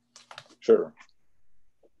 Paul. Sure.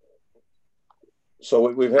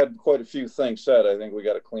 So we've had quite a few things said. I think we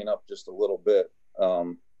got to clean up just a little bit.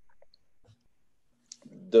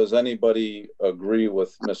 Does anybody agree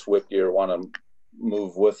with Ms. Whitke or want to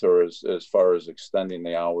move with her as far as extending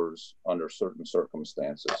the hours under certain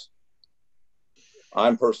circumstances?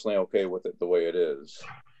 I'm personally okay with it the way it is.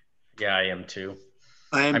 Yeah, I am too.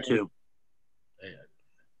 I am too.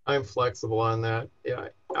 I'm flexible on that. Yeah,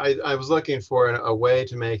 I was looking for a way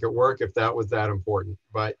to make it work if that was that important.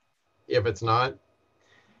 But if it's not,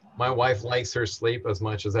 my wife likes her sleep as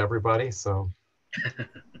much as everybody, so.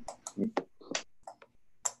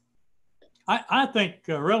 I think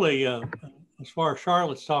really, as far as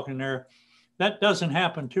Charlotte's talking there, that doesn't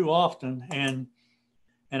happen too often. And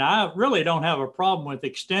I really don't have a problem with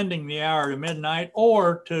extending the hour to midnight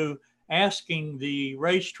or to asking the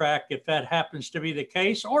racetrack, if that happens to be the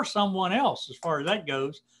case, or someone else, as far as that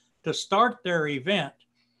goes, to start their event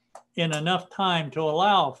in enough time to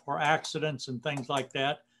allow for accidents and things like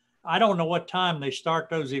that. I don't know what time they start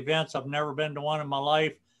those events. I've never been to one in my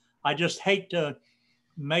life. I just hate to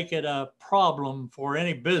make it a problem for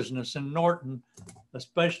any business in Norton,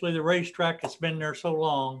 especially the racetrack that's been there so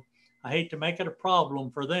long. I hate to make it a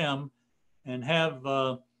problem for them and have,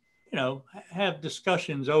 have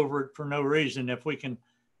discussions over it for no reason. If we can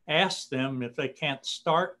ask them if they can't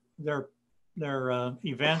start their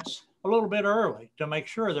events a little bit early to make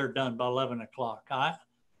sure they're done by 11 o'clock.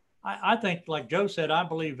 I think, like Joe said, I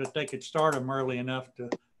believe that they could start them early enough to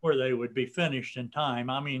where they would be finished in time.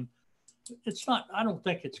 I mean, I don't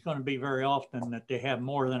think it's going to be very often that they have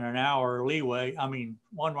more than an hour leeway. I mean,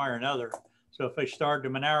 one way or another. So if they start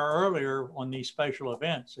them an hour earlier on these special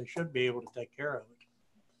events, they should be able to take care of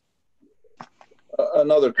it.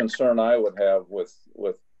 Another concern I would have with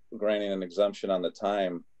granting an exemption on the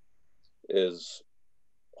time is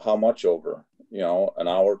how much over, an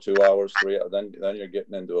hour, 2 hours, 3 hours, then you're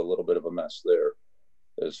getting into a little bit of a mess there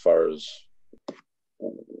as far as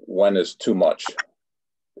when is too much.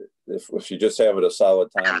 If you just have it a solid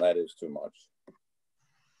time, that is too much.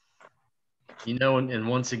 And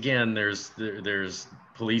once again, there's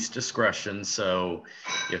police discretion. So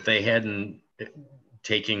if they hadn't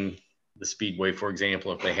taken the Speedway, for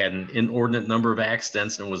example, if they had an inordinate number of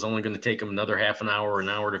accidents and it was only going to take them another half an hour or an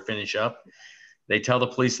hour to finish up, they tell the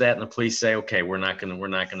police that, and the police say, okay, we're not going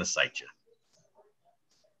to cite you.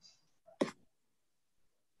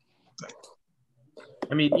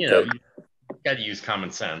 I mean, you got to use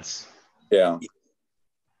common sense. Yeah.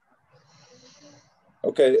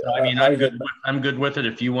 Okay. So, I mean, I'm good with it.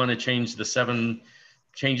 If you want to change it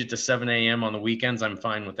to 7 a.m. on the weekends, I'm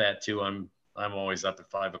fine with that too. I'm always up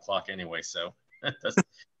at 5 o'clock anyway. So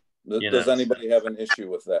does anybody have an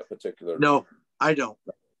issue with that particular? No, I don't.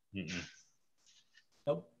 Mm-mm.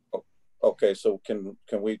 Nope. Okay. So can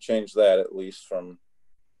we change that at least from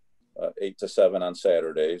 8 to 7 on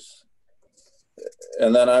Saturdays?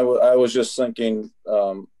 And then I was just thinking,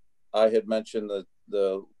 I had mentioned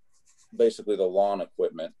basically the lawn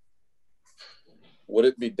equipment. Would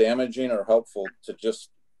it be damaging or helpful to just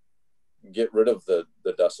get rid of the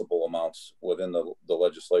decibel amounts within the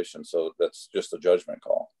legislation? So that's just a judgment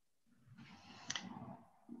call.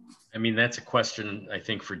 I mean, that's a question, I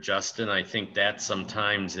think, for Justin. I think that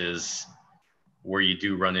sometimes is where you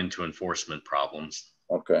do run into enforcement problems.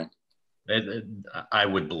 Okay. I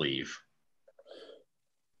would believe.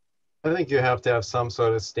 I think you have to have some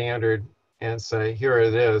sort of standard and say, here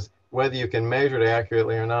it is. Whether you can measure it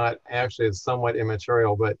accurately or not, actually is somewhat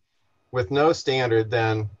immaterial. But with no standard,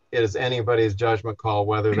 then it is anybody's judgment call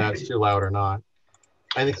whether that's too loud or not.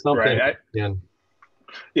 I think something. Right.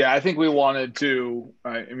 Yeah, I think we wanted to,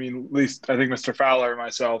 I mean, at least I think Mr. Fowler and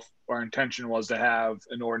myself, our intention was to have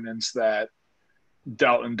an ordinance that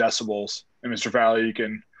dealt in decibels. And Mr. Fowler, you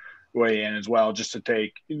can weigh in as well, just to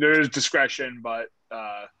take, there's discretion, but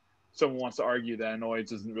someone wants to argue that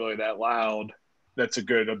noise isn't really that loud. That's a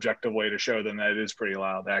good objective way to show them that it is pretty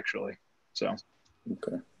loud, actually. So.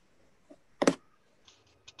 Okay.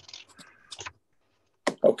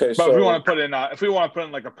 Okay. But so if we want to put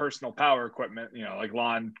in like a personal power equipment, like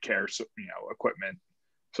lawn care, equipment,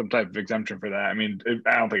 some type of exemption for that. I mean,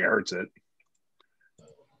 I don't think it hurts it.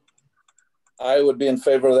 I would be in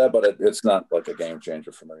favor of that, but it's not like a game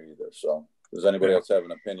changer for me either. So does anybody else have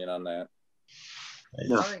an opinion on that?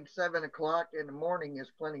 I think 7 o'clock in the morning is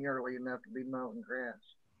plenty early enough to be mowing grass.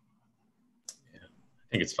 Yeah, I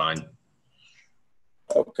think it's fine.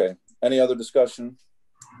 Okay. Any other discussion?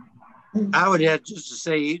 I would have just to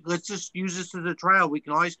say, let's just use this as a trial. We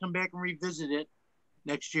can always come back and revisit it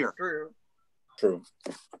next year. True.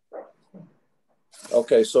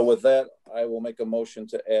 Okay. So with that, I will make a motion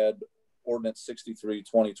to add Ordinance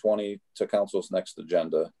 63/2020 to council's next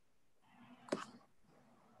agenda.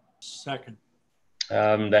 Second.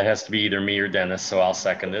 That has to be either me or Dennis, so I'll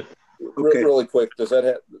second it. Okay. Really quick, does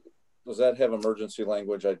that have emergency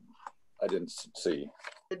language? I didn't see.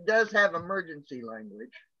 It does have emergency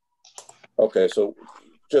language. Okay, so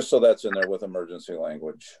just so that's in there with emergency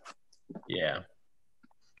language. Yeah.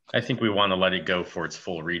 I think we want to let it go for its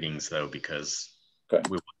full readings, though, because we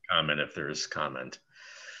want comment if there is comment.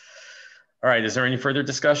 All right, is there any further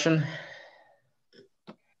discussion?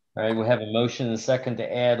 All right, we have a motion and a second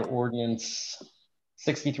to add Ordinance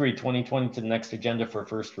 63/2020 to the next agenda for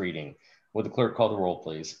first reading. Would the clerk call the roll,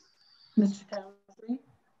 please? Mr. Townsley?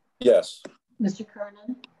 Yes. Mr.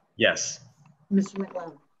 Kernan? Yes. Mr.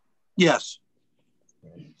 McLeod? Yes.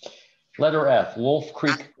 Letter F, Wolf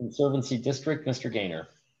Creek Conservancy District, Mr. Gaynor.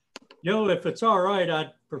 Joe, if it's all right,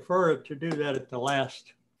 I'd prefer to do that at the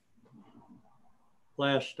last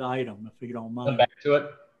item, if you don't mind. Come back to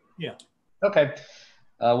it? Yeah. Okay.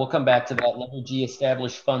 We'll come back to that. Letter G,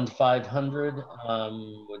 establish Fund 500,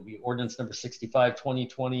 would be ordinance number 65,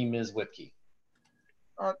 2020. Ms. Whipke.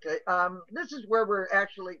 Okay, this is where we're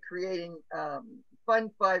actually creating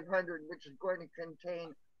Fund 500, which is going to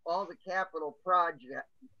contain all the capital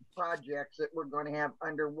projects that we're going to have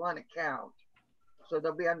under one account. So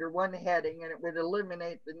they'll be under one heading, and it would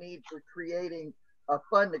eliminate the need for creating a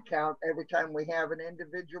fund account every time we have an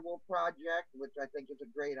individual project, which I think is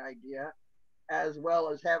a great idea, as well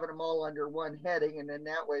as having them all under one heading. And then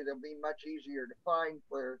that way they'll be much easier to find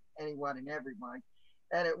for anyone and everyone.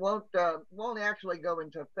 And it won't actually go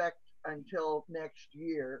into effect until next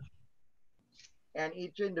year. And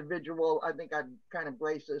each individual, I think I'd kind of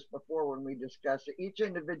braced this before when we discussed it, each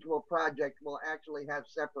individual project will actually have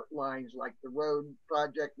separate lines, like the road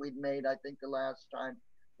project we'd made, I think the last time.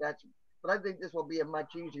 But I think this will be a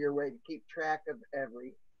much easier way to keep track of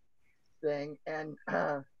everything. And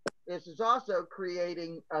this is also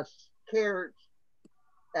creating a CARES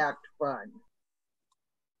Act fund,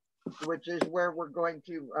 which is where we're going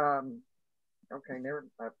to, okay, never,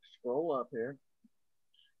 I have to scroll up here,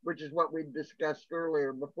 which is what we discussed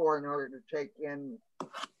earlier before in order to take in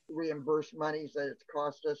reimbursed monies that it's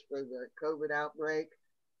cost us for the COVID outbreak.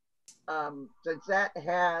 Since that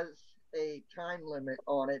has a time limit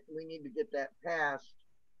on it, we need to get that passed.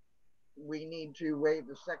 We need to waive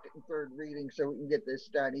the second and third reading so we can get this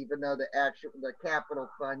done, even though the capital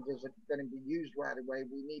fund isn't going to be used right away.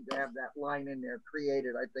 We need to have that line in there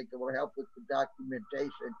created. I think it will help with the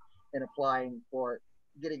documentation and applying for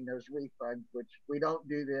getting those refunds, which we don't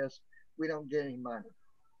do this, we don't get any money.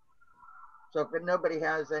 So if nobody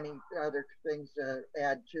has any other things to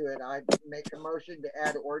add to it, I'd make a motion to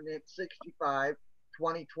add ordinance 65,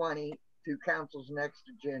 2020 to council's next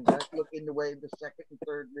agenda, looking to waive the second and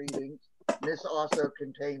third readings. This also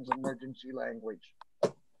contains emergency language.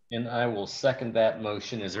 And I will second that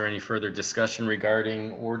motion. Is there any further discussion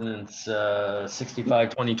regarding ordinance 65,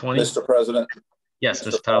 2020? Mr. President. Yes,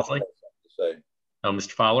 Mr. Townsley. Oh,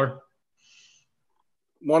 Mr. Fowler.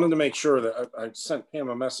 Wanted to make sure that I sent Pam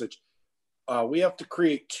a message. We have to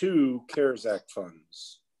create 2 CARES Act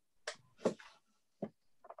funds.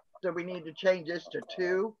 So we need to change this to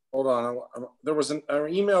 2. Hold on, there was an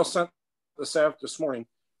email sent this morning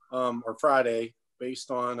or Friday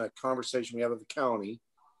based on a conversation we had with the county.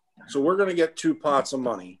 So we're going to get 2 pots of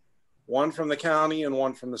money, one from the county and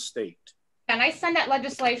one from the state. And I sent that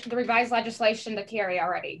legislation, the revised legislation to Carrie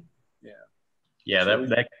already. Yeah,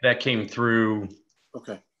 that came through.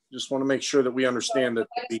 Okay, just want to make sure that we understand that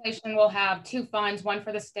the legislation will have 2 funds, one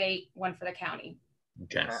for the state, one for the county.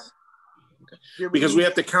 Okay. Because we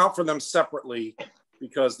have to count for them separately,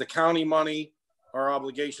 because the county money are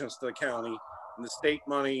obligations to the county, and the state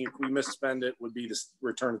money, if we misspend it, would be to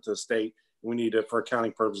return it to the state. We need to, for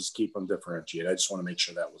accounting purposes, keep them differentiated. I just want to make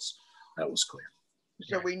sure that was clear.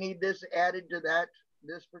 So we need this added to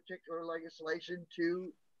this particular legislation,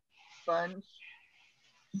 2 funds.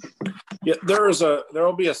 Yeah, there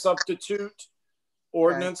will be a substitute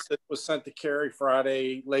ordinance that was sent to Carrie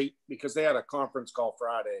Friday late, because they had a conference call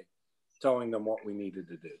Friday telling them what we needed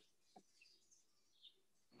to do.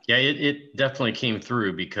 Yeah, it definitely came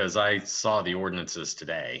through, because I saw the ordinances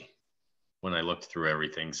today when I looked through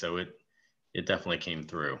everything. So it definitely came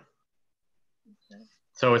through. Okay.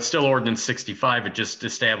 So it's still ordinance 65. It just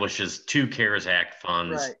establishes 2 CARES Act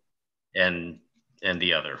funds, right, and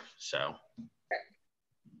the other. So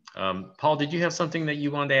Paul, did you have something that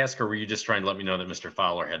you wanted to ask, or were you just trying to let me know that Mr.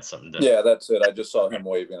 Fowler had something to? Yeah, that's it. I just saw him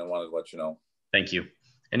waving and wanted to let you know. Thank you.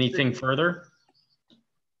 Anything further?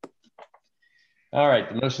 All right,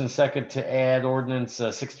 the motion second to add ordinance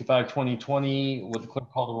 65, 2020. Would the clerk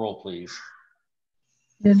call the roll, please?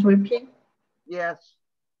 Ms. Whipke? Yes.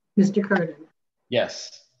 Mr. Curtin?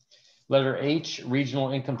 Yes. Letter H,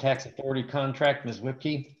 Regional Income Tax Authority contract. Ms.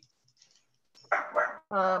 Whipke?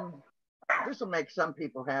 This will make some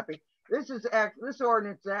people happy. This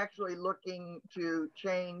ordinance is actually looking to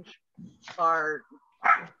change our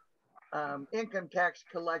income tax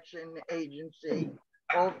collection agency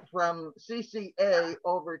from CCA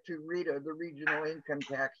over to RITA, the Regional Income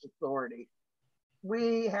Tax Authority.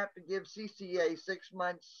 We have to give CCA 6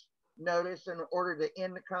 months notice in order to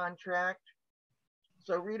end the contract.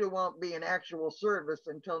 So RITA won't be an actual service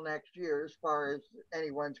until next year, as far as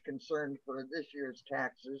anyone's concerned, for this year's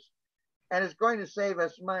taxes. And it's going to save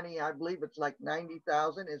us money. I believe it's like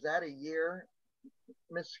 $90,000. Is that a year,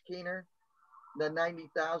 Ms. Keener? The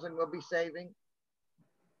 $90,000 we'll be saving?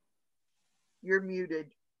 You're muted.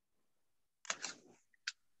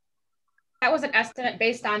 That was an estimate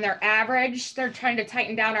based on their average. They're trying to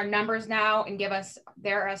tighten down our numbers now and give us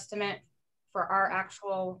their estimate for our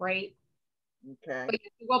actual rate. Okay. But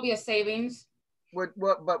it will be a savings. What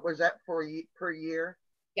but was that for per year?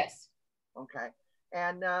 Yes. Okay.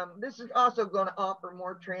 And this is also going to offer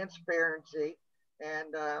more transparency.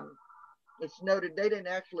 And it's noted they didn't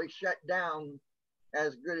actually shut down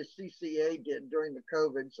as good as CCA did during the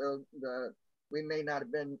COVID. So we may not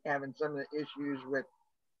have been having some of the issues with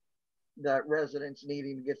the residents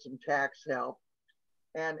needing to get some tax help.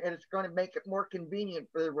 And it's going to make it more convenient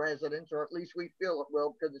for the residents, or at least we feel it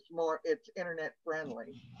will, because it's internet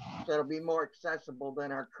friendly. So it'll be more accessible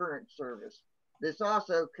than our current service. This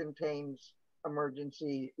also contains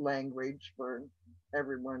emergency language for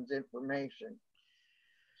everyone's information.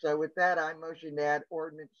 So with that, I motion to add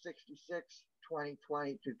ordinance 66,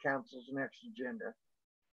 2020 to council's next agenda.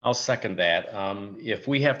 I'll second that. If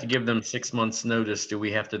we have to give them 6 months notice, do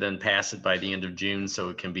we have to then pass it by the end of June so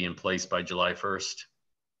it can be in place by July 1st?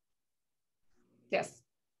 Yes.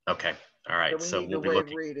 Okay. All right. So we need to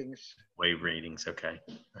waive readings. Waive readings. Okay.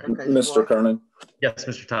 Okay. Mr. Kernan? Yes,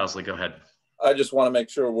 Mr. Tousley, go ahead. I just want to make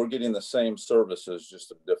sure we're getting the same services,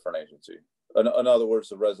 just a different agency. In other words,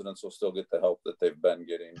 the residents will still get the help that they've been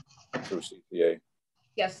getting through CPA.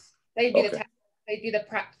 Yes. They do Okay.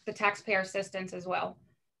 the taxpayer assistance as well.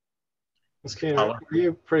 Ms. Keener, are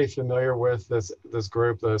you pretty familiar with this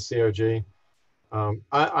group, the COG?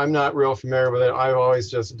 I'm not real familiar with it. I've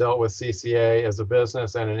always just dealt with CCA as a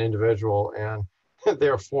business and an individual, and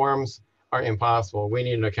their forms are impossible. We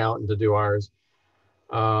need an accountant to do ours.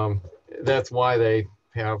 That's why they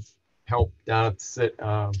have help down at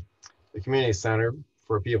the community center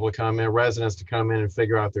for people to come in, residents to come in and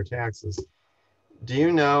figure out their taxes. Do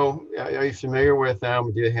you know, are you familiar with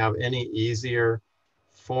them? Do they have any easier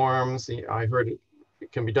forms? I heard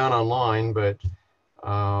it can be done online, but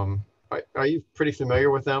are you pretty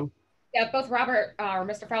familiar with them? Yeah, both Robert or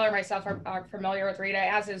Mr. Fowler and myself are familiar with Rita,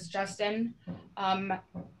 as is Justin. I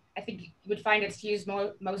think you would find it's used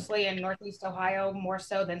mostly in Northeast Ohio, more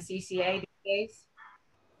so than CCA these days.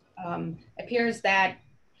 Appears that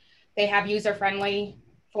they have user-friendly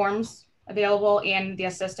forms available and the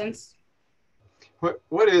assistance.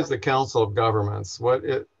 What is the Council of Governments?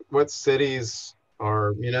 What cities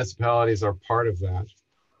or municipalities are part of that?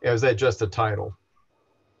 Or is that just a title?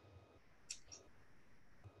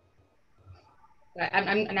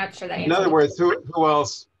 I'm not sure that answers. In other words, who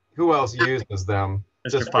else uses them?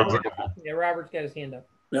 Just for example. Yeah, Robert's got his hand up.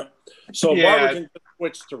 Yeah. So Yeah. Barberton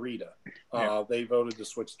switched to Rita. They voted to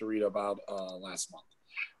switch to Rita about last month.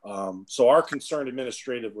 So our concern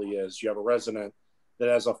administratively is you have a resident that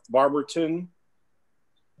has a Barberton,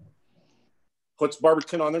 puts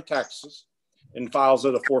Barberton on their taxes and files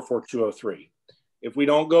it a 44203. If we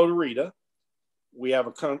don't go to Rita, we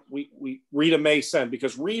have Rita may send,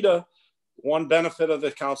 because Rita, one benefit of the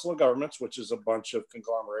Council of Governments, which is a bunch of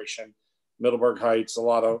conglomeration, Middleburg Heights,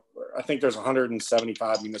 I think there's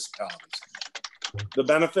 175 municipalities. The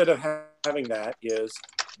benefit of having that is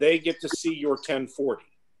they get to see your 1040.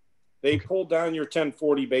 They pull down your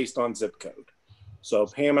 1040 based on zip code. So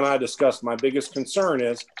Pam and I discussed, my biggest concern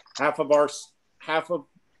is half of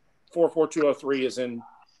 44203 is in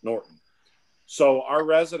Norton. So our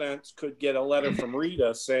residents could get a letter from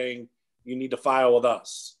Rita saying, you need to file with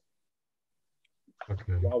us.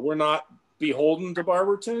 Okay. While we're not beholden to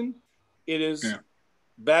Barberton, it is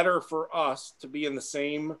better for us to be in the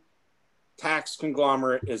same tax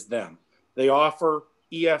conglomerate as them. They offer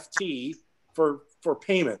EFT for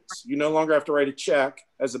payments. You no longer have to write a check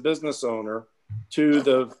as a business owner to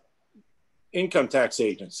the income tax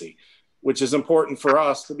agency, which is important for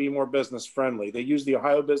us to be more business friendly. They use the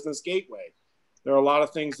Ohio Business Gateway. There are a lot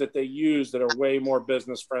of things that they use that are way more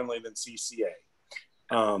business friendly than CCA.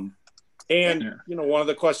 One of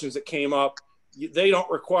the questions that came up, they don't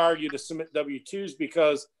require you to submit W-2s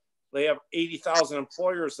because they have 80,000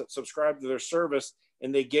 employers that subscribe to their service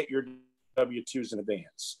and they get your W-2s in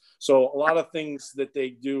advance. So a lot of things that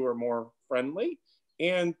they do are more friendly.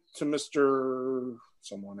 And to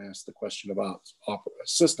someone asked the question about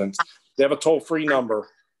assistance, they have a toll-free number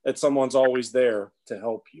that someone's always there to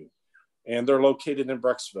help you. And they're located in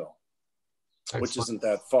Brecksville, which isn't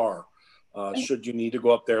that far. Should you need to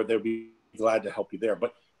go up there, they'll be glad to help you there.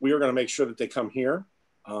 But we are going to make sure that they come here.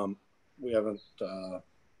 We haven't,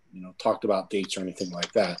 talked about dates or anything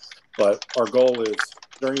like that. But our goal is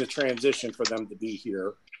during the transition for them to be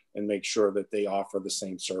here and make sure that they offer the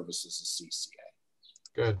same services as CCA.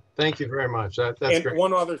 Good. Thank you very much. That's great.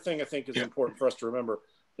 One other thing I think is important for us to remember,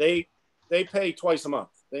 they pay twice a month.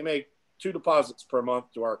 They make 2 deposits per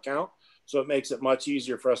month to our account. So it makes it much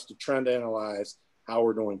easier for us to trend analyze how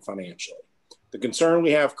we're doing financially. The concern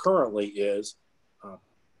we have currently is,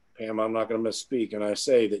 Pam, I'm not going to misspeak, and I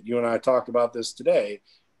say that you and I talked about this today,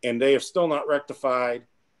 and they have still not rectified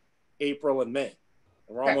April and May.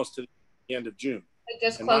 And we're almost to the end of June. They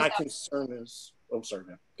just And closed my out. concern is, oh, sorry,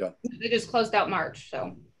 man, go ahead. They just closed out March,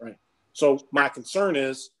 so. Right. So my concern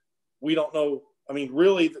is we don't know. I mean,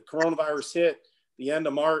 really, the coronavirus hit the end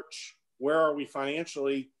of March. Where are we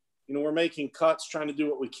financially? You know, we're making cuts, trying to do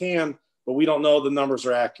what we can, but we don't know the numbers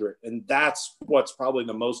are accurate. And that's what's probably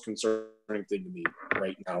the most concerning thing to me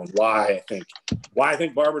right now, and why I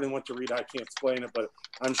think Barberton went to Rita. I can't explain it, but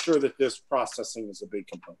I'm sure that this processing is a big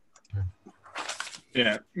component.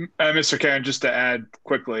 Yeah, Mr. Karen, just to add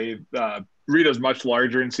quickly, Rita's much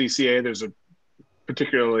larger in CCA. There's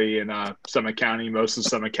particularly in Summit County, most of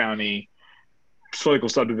Summit County political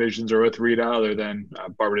subdivisions are with Rita, other than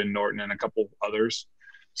Barberton, Norton, and a couple others.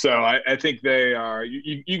 So I think they are,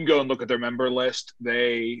 you can go and look at their member list.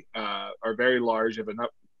 They are very large, have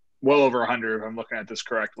well over 100, if I'm looking at this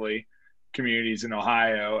correctly, communities in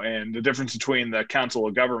Ohio. And the difference between the Council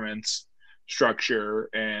of Governments structure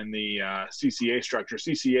and the CCA structure,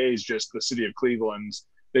 CCA is just the city of Cleveland's.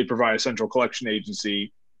 They provide a central collection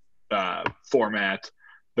agency format.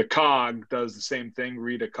 The COG does the same thing,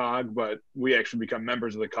 Rita COG, but we actually become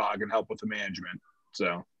members of the COG and help with the management.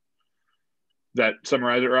 So that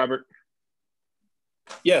summarize it, Robert?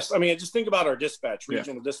 Yes. I mean, just think about our dispatch,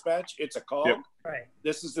 regional dispatch. It's a COG. Yep. Right.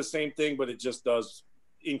 This is the same thing, but it just does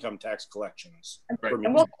income tax collections. Right.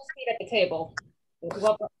 And we'll proceed at the table.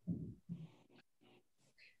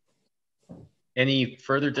 Any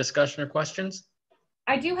further discussion or questions?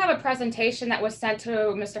 I do have a presentation that was sent to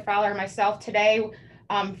Mr. Fowler and myself today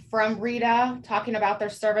from Rita talking about their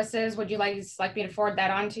services. Would you like me to forward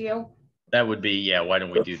that on to you? That would be, yeah, why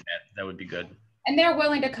don't we do that? That would be good. And they're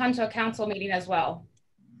willing to come to a council meeting as well.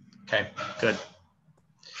 Okay, good.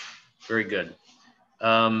 Very good.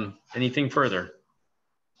 Anything further?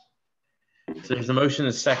 So there's a motion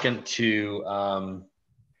and a second to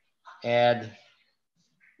add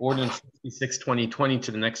Ordinance 66-2020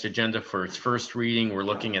 to the next agenda for its first reading. We're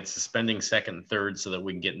looking at suspending second and third so that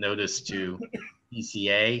we can get notice to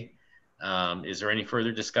DCA. Is there any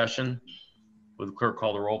further discussion? Would the clerk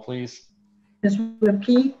call the roll, please? Ms.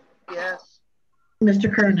 Whipke? Yes.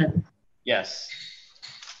 Mr. Kernan? Yes.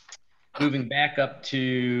 Moving back up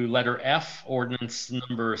to letter F, ordinance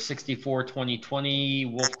number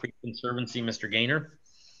 64-2020, Wolf Creek Conservancy, Mr. Gaynor.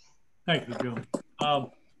 Thank you,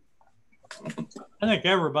 Joe. I think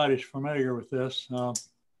everybody's familiar with this.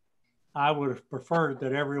 I would have preferred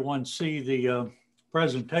that everyone see the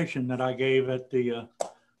presentation that I gave at the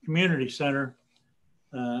community center.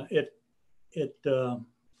 It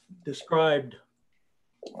described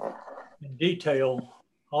in detail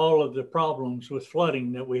all of the problems with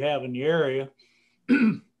flooding that we have in the area.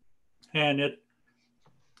 And it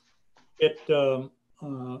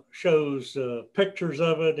shows pictures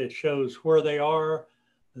of it. It shows where they are.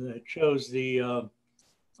 It shows the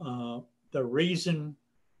reason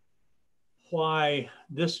why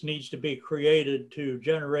this needs to be created to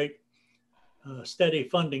generate a steady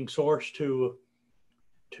funding source to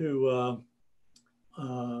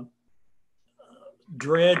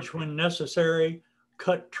dredge when necessary,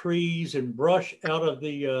 cut trees and brush out of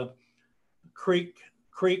the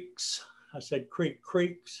creeks. I said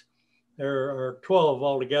creeks. There are 12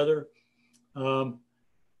 altogether.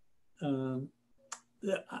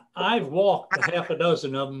 I've walked a half a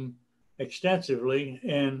dozen of them extensively,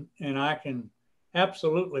 and I can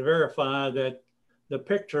absolutely verify that the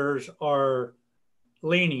pictures are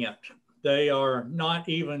lenient. They are not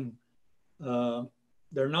even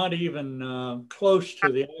they're not even close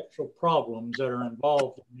to the actual problems that are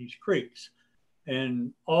involved in these creeks.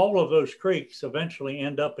 And all of those creeks eventually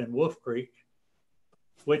end up in Wolf Creek,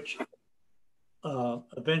 which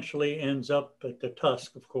eventually ends up at the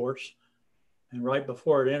Tusk, of course. And right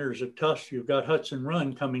before it enters the Tusk, you've got Hudson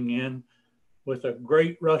Run coming in with a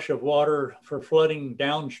great rush of water for flooding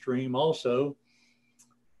downstream also.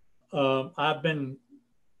 I've been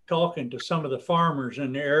talking to some of the farmers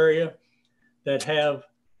in the area that have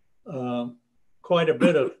quite a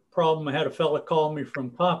bit of problem. I had a fella call me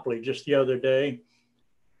from Copley just the other day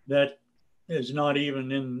that is not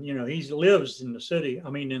even in, you know, he lives in the city, I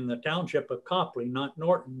mean, in the township of Copley, not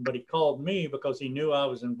Norton, but he called me because he knew I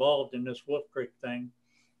was involved in this Wolf Creek thing.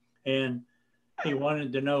 And he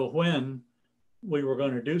wanted to know when we were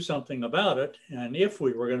going to do something about it and if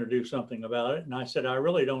we were going to do something about it. And I said, I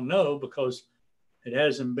really don't know because it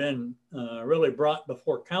hasn't been really brought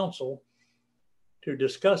before council to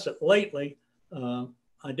discuss it lately.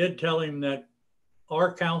 I did tell him that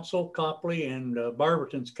our council, Copley and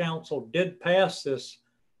Barberton's council, did pass this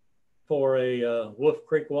for a Wolf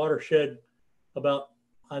Creek watershed about,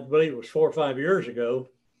 I believe it was 4 or 5 years ago,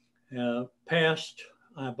 passed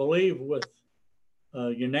I believe, with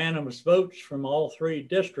unanimous votes from all 3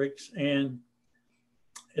 districts. And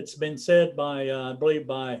it's been said by, I believe,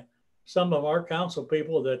 by some of our council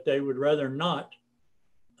people that they would rather not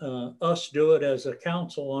us do it as a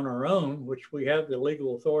council on our own, which we have the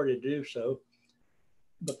legal authority to do so,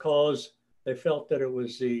 because they felt that it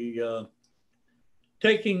was the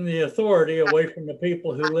taking the authority away from the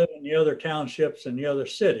people who live in the other townships and the other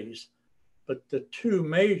cities. But the 2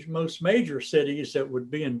 most major cities that would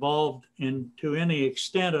be involved in to any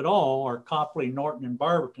extent at all are Copley, Norton, and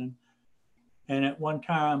Barberton. And at one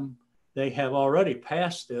time, they have already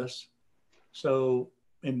passed this. So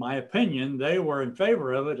in my opinion, they were in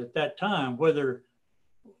favor of it at that time. Whether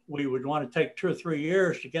we would want to take 2 or 3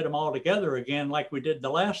 years to get them all together again, like we did the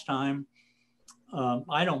last time,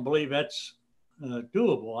 I don't believe that's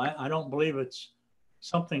doable. I don't believe it's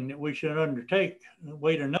something that we should undertake,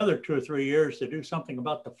 wait another 2 or 3 years to do something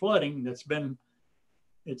about the flooding that's been,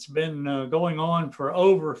 it's been going on for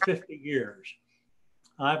over 50 years.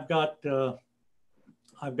 I've got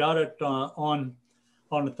it on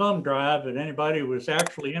the thumb drive that anybody was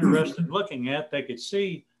actually interested in looking at. They could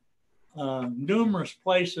see numerous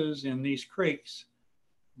places in these creeks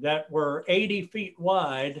that were 80 feet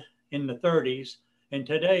wide in the 30s. And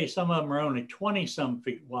today, some of them are only 20 some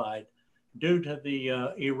feet wide due to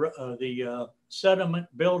the sediment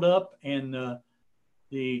buildup and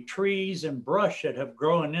the trees and brush that have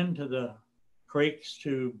grown into the creeks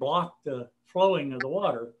to block the flowing of the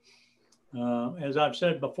water. As I've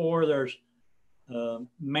said before, there's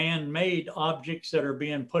man-made objects that are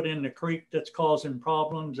being put in the creek that's causing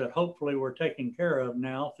problems that hopefully we're taking care of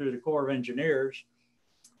now through the Corps of Engineers.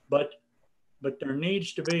 But there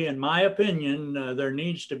needs to be, in my opinion, there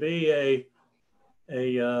needs to be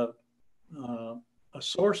a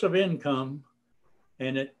source of income,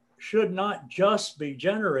 and it should not just be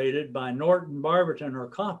generated by Norton, Barberton, or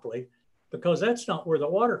Copley, because that's not where the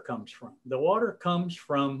water comes from. The water comes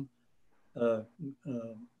from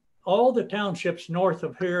all the townships north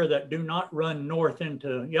of here that do not run north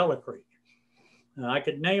into Yellow Creek. I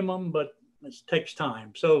could name them, but it takes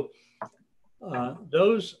time. So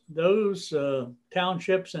those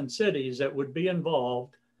townships and cities that would be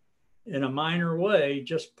involved in a minor way,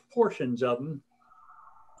 just portions of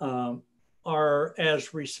them, are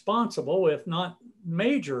as responsible, if not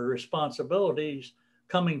major responsibilities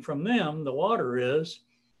coming from them, the water is,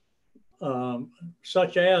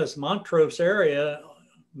 such as Montrose area.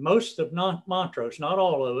 Most of Montrose, not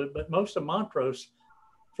all of it, but most of Montrose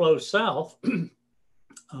flows south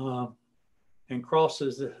and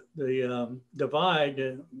crosses the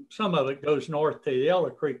divide. Some of it goes north to the Yellow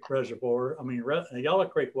Creek Reservoir, the Yellow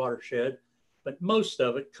Creek watershed, but most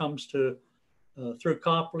of it comes to through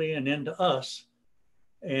Copley and into us,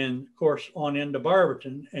 and of course on into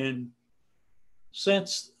Barberton. And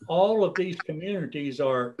since all of these communities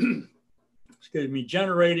are,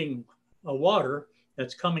 generating a water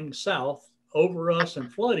that's coming south over us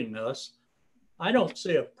and flooding us, I don't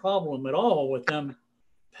see a problem at all with them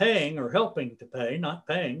paying or helping to pay, not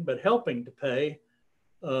paying, but helping to pay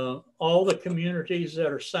all the communities that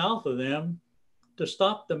are south of them to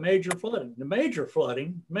stop the major flooding. The major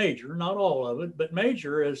flooding, major, not all of it, but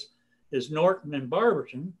major is Norton and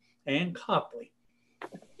Barberton and Copley.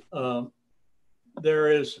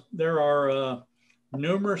 There are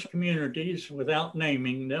numerous communities, without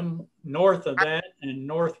naming them, north of that and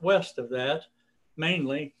northwest of that,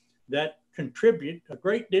 mainly, that contribute a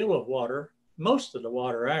great deal of water, most of the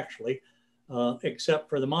water actually, except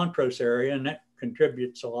for the Montrose area, and that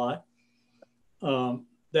contributes a lot.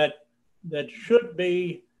 That should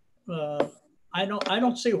be, I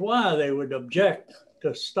don't see why they would object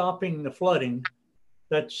to stopping the flooding,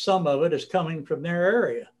 that some of it is coming from their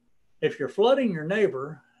area. If you're flooding your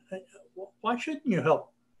neighbor, why shouldn't you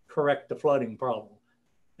help correct the flooding problem?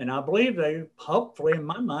 And I believe they, hopefully in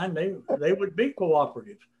my mind, they would be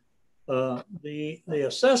cooperative. The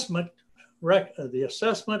assessment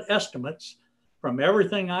estimates, from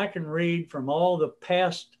everything I can read from all the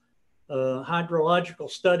past hydrological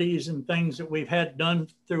studies and things that we've had done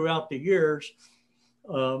throughout the years,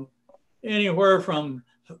 anywhere from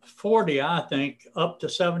 40, I think, up to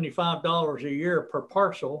 $75 a year per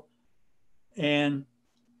parcel. And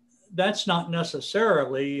that's not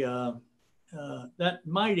necessarily, that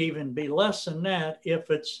might even be less than that if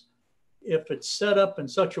it's set up in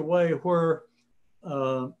such a way where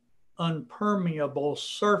unpermeable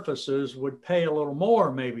surfaces would pay a little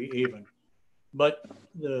more, maybe even. But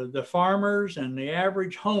the farmers and the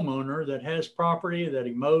average homeowner that has property that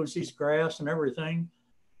he mows his grass and everything,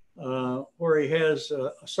 where he has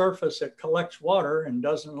a surface that collects water and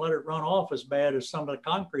doesn't let it run off as bad as some of the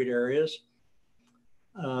concrete areas,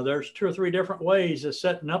 there's 2 or 3 different ways of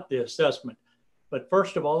setting up the assessment. But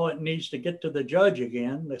first of all, it needs to get to the judge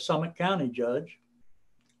again, the Summit County judge.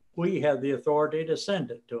 We have the authority to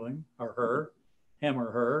send it to him or her, him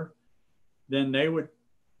or her. Then they would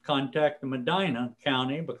contact the Medina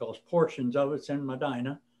County, because portions of it's in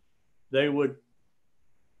Medina. They would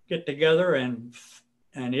get together, and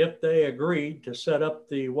if they agreed to set up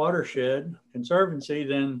the watershed conservancy,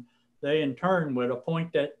 then they in turn would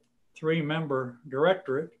appoint that 3-member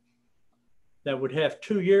directorate that would have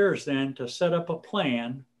 2 years then to set up a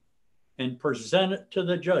plan and present it to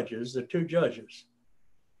the judges, the 2 judges.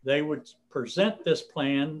 They would present this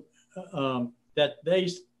plan that they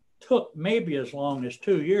took maybe as long as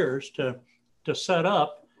 2 years to set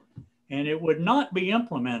up, and it would not be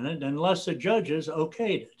implemented unless the judges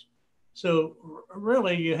okayed it. So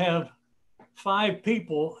really you have 5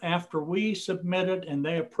 people after we submit it and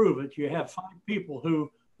they approve it. You have 5 people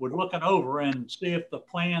who would look it over and see if the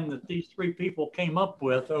plan that these 3 people came up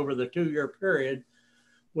with over the 2-year period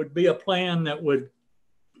would be a plan that would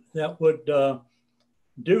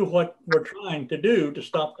do what we're trying to do to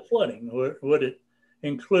stop the flooding. Would it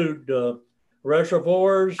include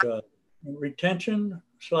reservoirs,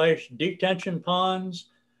 retention/detention ponds?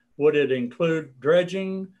 Would it include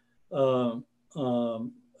dredging? All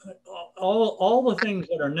the things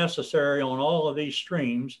that are necessary on all of these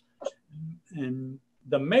streams. And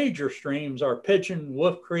the major streams are Pigeon,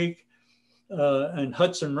 Wolf Creek, and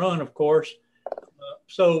Hudson Run, of course.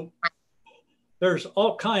 So there's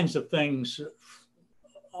all kinds of things.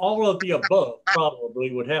 All of the above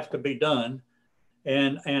probably would have to be done.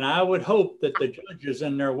 And I would hope that the judges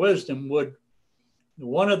in their wisdom would,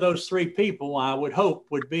 one of those 3 people, I would hope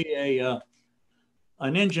would be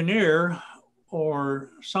an engineer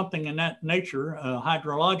or something in that nature, a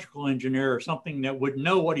hydrological engineer or something that would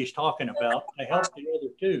know what he's talking about to help the other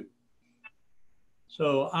 2.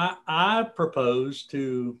 So I propose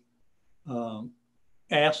to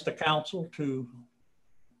ask the council to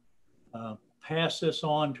pass this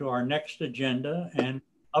on to our next agenda and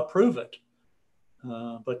approve it.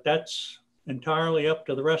 But that's entirely up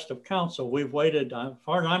to the rest of council. We've waited, as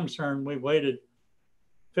far as I'm concerned, we've waited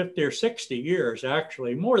 50 or 60 years,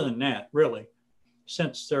 actually, more than that, really,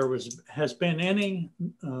 since there has been any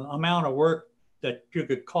amount of work that you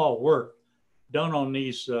could call work done on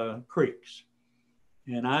these creeks.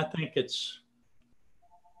 And I think it's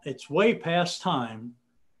way past time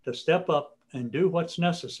to step up and do what's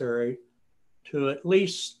necessary to at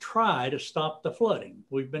least try to stop the flooding.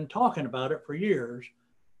 We've been talking about it for years,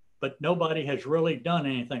 but nobody has really done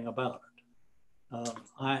anything about it.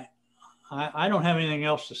 I don't have anything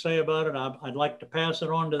else to say about it. I'd like to pass it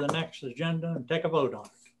on to the next agenda and take a vote on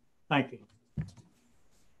it. Thank you.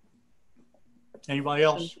 Anybody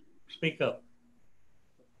else speak up?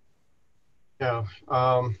 Yeah,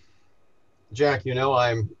 Jack, you know,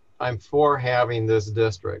 I'm for having this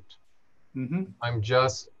district. Mm-hmm. I'm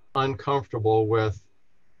just uncomfortable with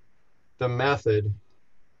the method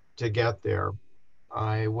to get there.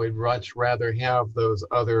 I would much rather have those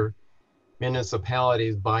other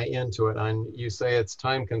municipalities buy into it. And you say it's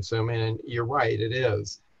time consuming, and you're right, it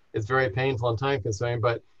is. It's very painful and time consuming,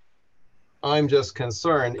 but I'm just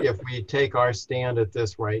concerned if we take our stand at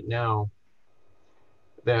this right now,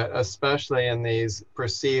 that especially in these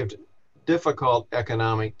perceived difficult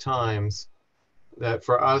economic times, that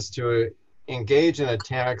for us to engage in a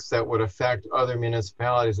tax that would affect other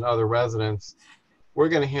municipalities and other residents, we're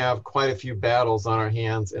going to have quite a few battles on our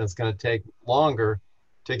hands, and it's going to take longer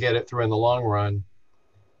to get it through in the long run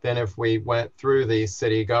than if we went through these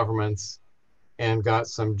city governments and got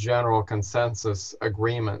some general consensus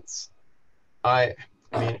agreements. I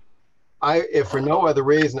mean, if for no other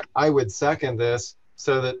reason, I would second this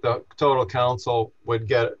so that the total council would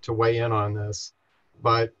get to weigh in on this.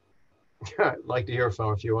 But I'd like to hear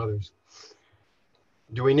from a few others.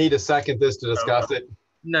 Do we need to second this to discuss it?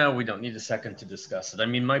 No, we don't need a second to discuss it. I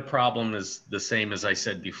mean, my problem is the same as I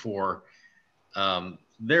said before.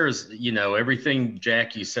 There's, you know, everything,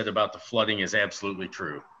 Jack, you said about the flooding is absolutely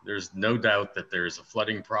true. There's no doubt that there's a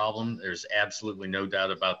flooding problem. There's absolutely no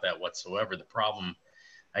doubt about that whatsoever. The problem,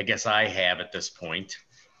 I guess I have at this point,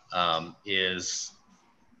 is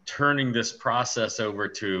turning this process over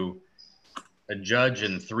to a judge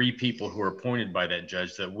and 3 people who are appointed by that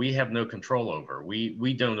judge that we have no control over.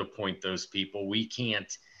 We don't appoint those people. We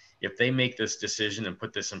can't, if they make this decision and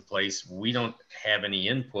put this in place, we don't have any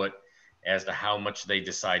input as to how much they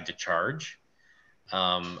decide to charge.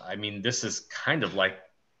 I mean, this is kind of like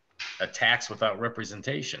a tax without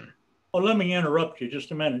representation. Well, let me interrupt you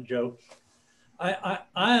just a minute, Joe. I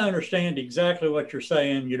understand exactly what you're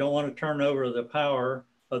saying. You don't want to turn over the power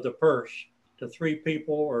of the purse to 3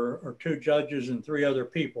 people or 2 judges and 3 other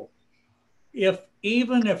people.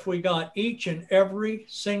 Even if we got each and every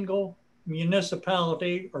single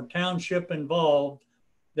municipality or township involved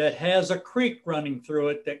that has a creek running through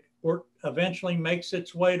it that eventually makes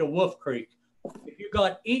its way to Wolf Creek, if you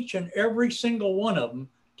got each and every single one of them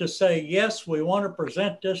to say, yes, we want to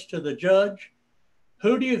present this to the judge,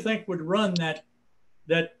 who do you think would run that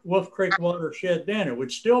Wolf Creek watershed then? It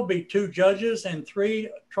would still be 2 judges and 3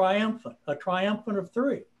 triumphant, a triumphant of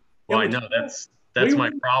 3. Well, I know that's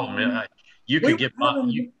my problem. You could get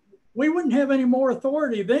we wouldn't have any more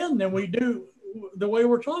authority then than we do the way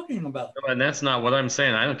we're talking about. And that's not what I'm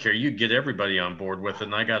saying. I don't care. You get everybody on board with it.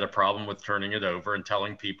 And I got a problem with turning it over and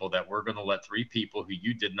telling people that we're going to let 3 people who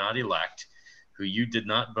you did not elect, who you did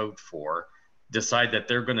not vote for, decide that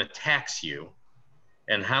they're going to tax you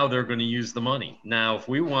and how they're going to use the money. Now, if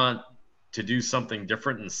we want to do something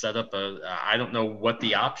different and set up I don't know what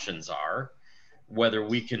the options are, whether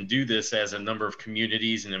we can do this as a number of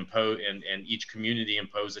communities and impose and each community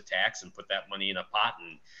impose a tax and put that money in a pot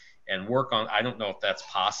and work on, I don't know if that's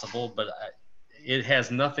possible, but it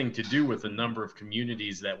has nothing to do with the number of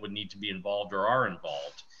communities that would need to be involved or are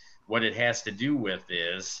involved. What it has to do with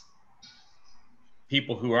is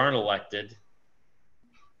people who aren't elected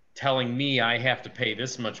telling me I have to pay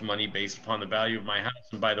this much money based upon the value of my house.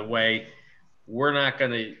 And by the way, we're not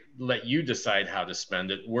going to let you decide how to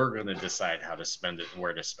spend it. We're going to decide how to spend it and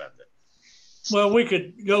where to spend it. Well, we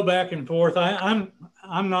could go back and forth. I'm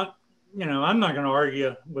not, I'm not going to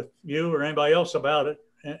argue with you or anybody else about it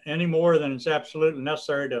any more than it's absolutely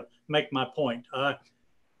necessary to make my point.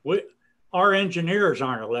 Our engineers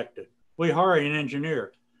aren't elected. We hire an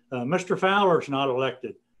engineer. Mr. Fowler's not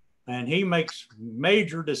elected, and he makes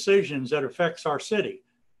major decisions that affects our city.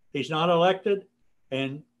 He's not elected,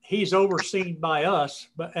 and he's overseen by us,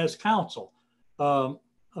 but as council.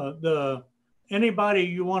 Anybody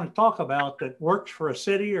you want to talk about that works for a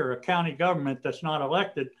city or a county government that's not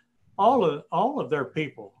elected, all of their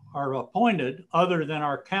people are appointed other than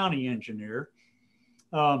our county engineer.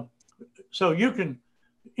 So you can,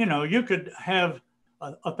 you could have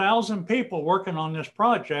 1,000 people working on this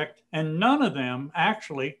project, and none of them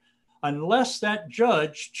actually, unless that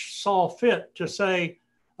judge saw fit to say,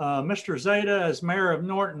 Mr. Zeta, as mayor of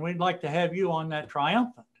Norton, we'd like to have you on that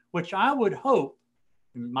triumphant, which I would hope,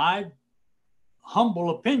 in my humble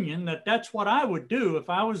opinion, that that's what I would do if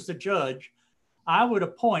I was the judge. I would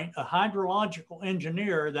appoint a hydrological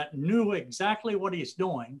engineer that knew exactly what he's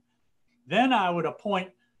doing. Then I would appoint,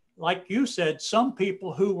 like you said, some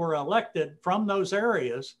people who were elected from those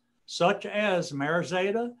areas, such as Mayor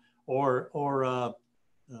Zeta or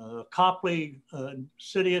Copley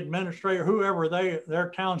city administrator, whoever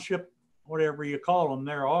their township, whatever you call them,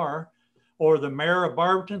 there are, or the mayor of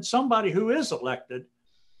Barberton, somebody who is elected,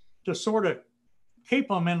 to sort of keep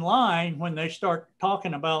them in line when they start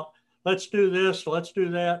talking about, let's do this, let's do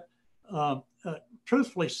that.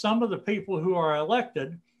 Truthfully, some of the people who are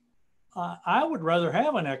elected, I would rather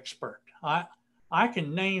have an expert. I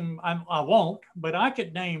can name, I won't, but I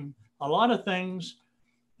could name a lot of things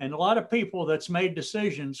and a lot of people that's made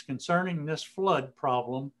decisions concerning this flood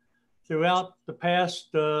problem throughout the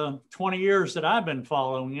past 20 years that I've been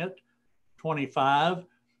following it, 25,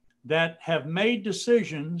 that have made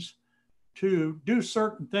decisions to do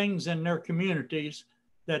certain things in their communities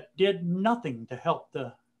that did nothing to help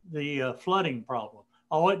the flooding problem.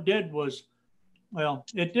 All it did was, well,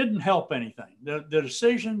 it didn't help anything. The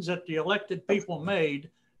decisions that the elected people made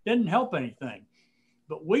didn't help anything.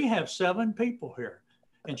 But we have 7 people here.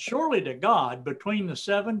 And surely to God, between the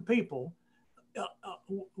 7 people,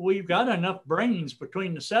 we've got enough brains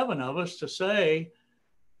between the 7 of us to say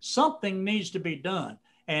something needs to be done.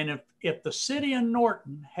 And if the city of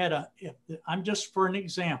Norton had I'm just for an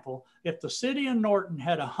example, if the city of Norton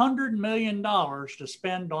had $100 million to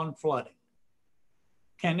spend on flooding,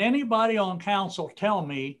 can anybody on council tell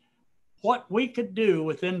me what we could do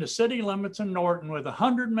within the city limits of Norton with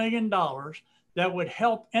 $100 million that would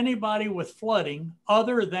help anybody with flooding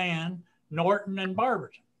other than Norton and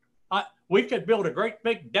Barberton? We could build a great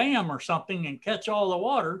big dam or something and catch all the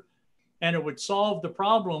water, and it would solve the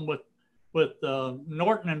problem with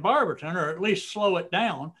Norton and Barberton, or at least slow it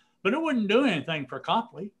down, but it wouldn't do anything for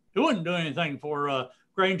Copley. It wouldn't do anything for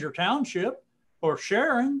Granger Township or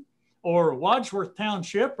Sharon or Wadsworth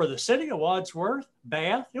Township or the city of Wadsworth,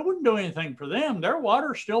 Bath. It wouldn't do anything for them. Their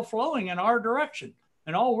water's still flowing in our direction.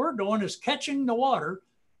 And all we're doing is catching the water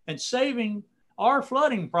and saving our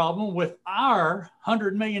flooding problem with our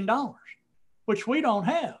 $100 million, which we don't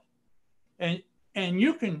have. And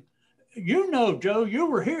you can, you know, Joe, you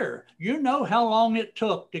were here. You know how long it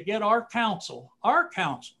took to get our council,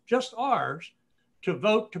 just ours, to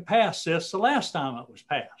vote to pass this the last time it was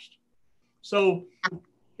passed. So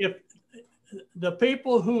if the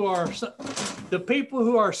people who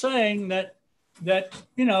are saying that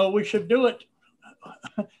you know, we should do it,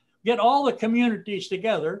 get all the communities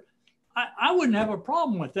together, I wouldn't have a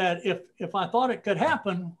problem with that if I thought it could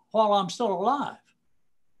happen while I'm still alive.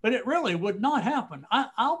 But it really would not happen.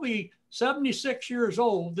 I'll be 76 years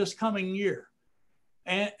old this coming year.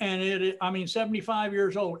 And I mean, 75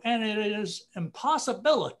 years old. And it is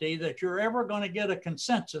impossibility that you're ever going to get a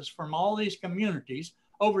consensus from all these communities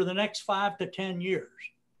over the next 5 to 10 years.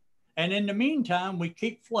 And in the meantime, we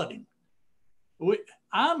keep flooding.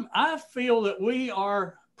 I feel that we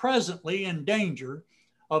are presently in danger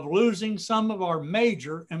of losing some of our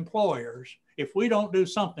major employers if we don't do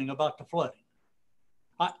something about the flooding.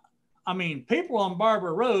 I mean, people on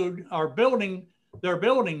Barber Road are building their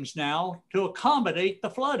buildings now to accommodate the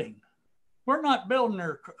flooding. We're not building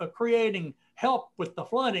or creating help with the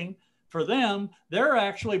flooding for them. They're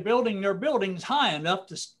actually building their buildings high enough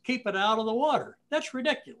to keep it out of the water. That's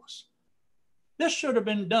ridiculous. This should have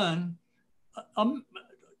been done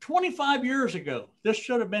 25 years ago. This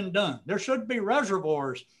should have been done. There should be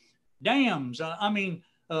reservoirs, dams,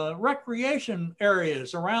 recreation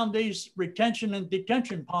areas around these retention and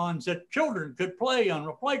detention ponds that children could play on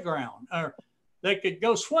the playground, or they could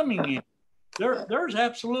go swimming in. There's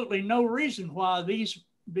absolutely no reason why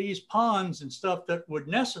these ponds and stuff that would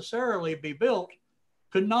necessarily be built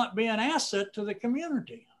could not be an asset to the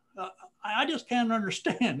community. I just can't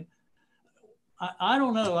understand. I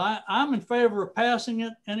don't know. I'm in favor of passing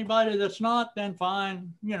it. Anybody that's not, then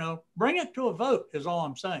fine. You know, bring it to a vote is all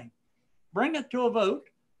I'm saying. Bring it to a vote.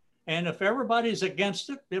 And if everybody's against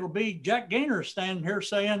it, it'll be Jack Gaynor standing here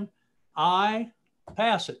saying, I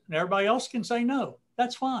pass it. And everybody else can say no.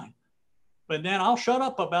 That's fine. But then I'll shut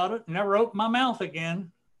up about it and never open my mouth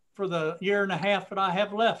again for the year and a half that I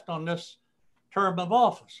have left on this term of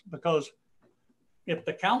office. Because if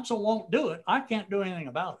the council won't do it, I can't do anything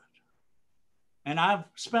about it. And I've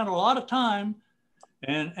spent a lot of time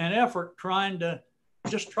and effort trying to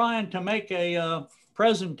make a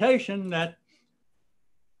presentation that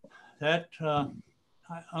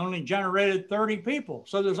only generated 30 people.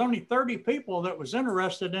 So there's only 30 people that was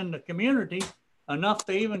interested in the community enough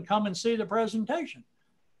to even come and see the presentation.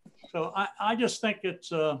 So I just think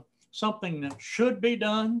it's something that should be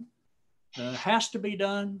done, has to be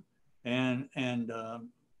done, and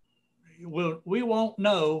we won't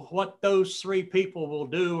know what those 3 people will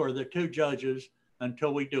do, or the 2 judges,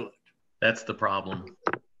 until we do it. That's the problem.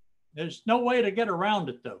 There's no way to get around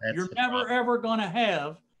it, though. That's You're never, ever going to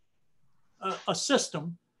have a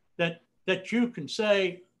system that you can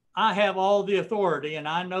say, I have all the authority and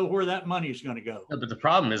I know where that money is going to go. No, but the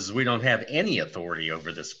problem is we don't have any authority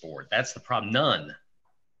over this board. That's the problem. None.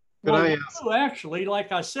 Well, actually,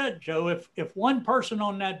 like I said, Joe, if one person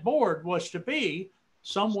on that board was to be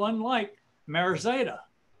someone like Mayor Zeta,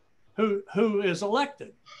 who is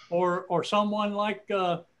elected, or someone like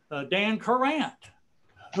Dan Courant,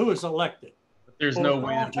 who is elected. But there's no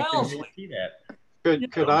way that we can see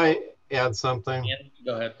that. Could I add something? Yeah,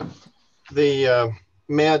 go ahead. The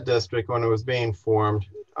MAD district, when it was being formed,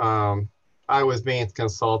 I was being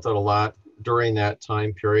consulted a lot during that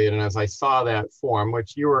time period. And as I saw that form,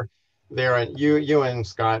 which you were there, and you and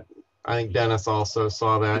Scott, I think Dennis also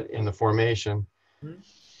saw that in the formation.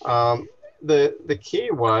 Mm-hmm. The key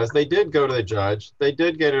was they did go to the judge. They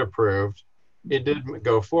did get it approved. It did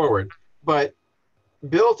go forward. But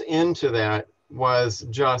built into that was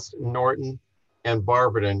just Norton and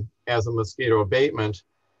Barberton as a mosquito abatement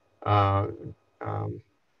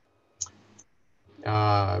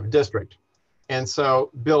district. And so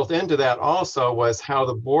built into that also was how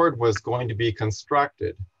the board was going to be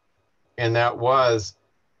constructed. And that was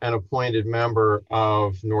an appointed member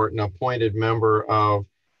of Norton, appointed member of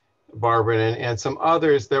Barberton, and some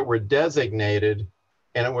others that were designated,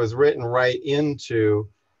 and it was written right into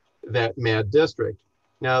that MAD district.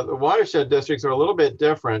 Now, the watershed districts are a little bit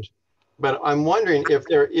different, but I'm wondering if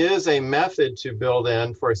there is a method to build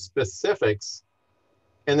in for specifics.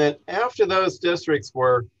 And then after those districts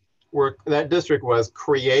that district was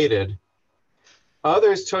created,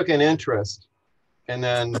 others took an interest and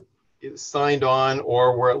then signed on,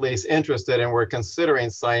 or were at least interested and were considering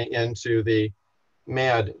signing into the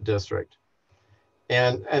MAD district.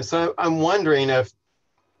 And so I'm wondering if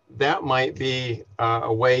that might be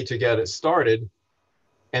a way to get it started,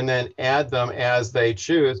 and then add them as they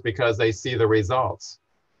choose because they see the results.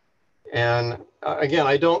 And again,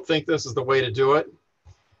 I don't think this is the way to do it.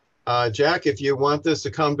 Jack, if you want this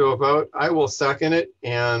to come to a vote, I will second it,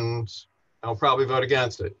 and I'll probably vote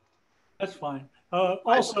against it. That's fine.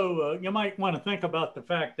 Also, you might want to think about the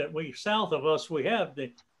fact that south of us, we have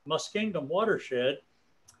the Muskingum watershed.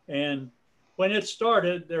 And when it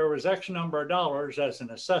started, there was X number of dollars as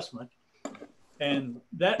an assessment. And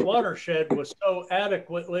that watershed was so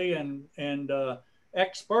adequately and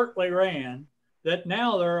expertly ran that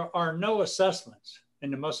now there are no assessments in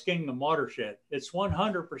the Muskingum watershed. It's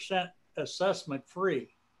 100% assessment free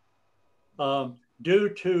due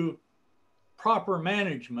to proper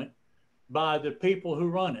management by the people who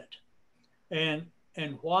run it.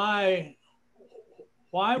 And why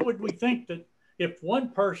would we think that if one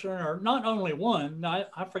person, or not only one,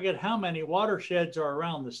 I forget how many watersheds are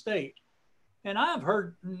around the state, and I've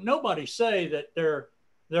heard nobody say that they're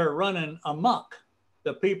running amok,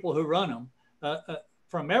 the people who run them.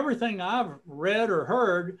 From everything I've read or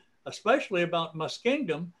heard, especially about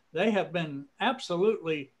Muskingum, they have been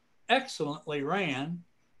absolutely excellently ran.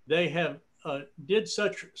 They have did so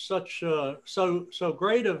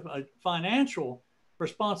great of a financial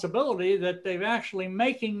responsibility that they've actually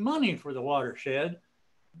making money for the watershed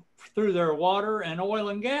through their water and oil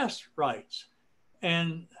and gas rights.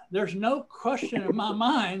 And there's no question in my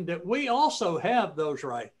mind that we also have those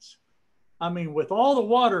rights. I mean, with all the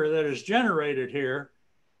water that is generated here,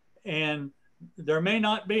 and there may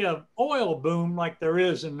not be an oil boom like there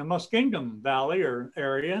is in the Muskingum Valley or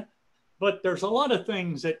area, but there's a lot of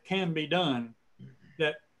things that can be done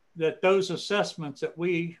that those assessments that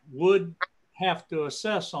we would have to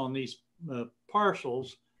assess on these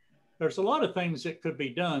parcels, there's a lot of things that could be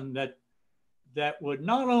done that would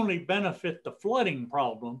not only benefit the flooding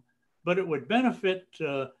problem, but it would benefit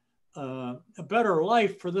a better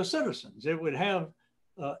life for the citizens. It would have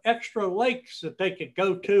extra lakes that they could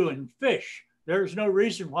go to and fish. There's no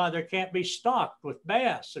reason why they can't be stocked with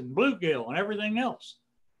bass and bluegill and everything else.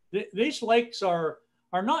 These lakes are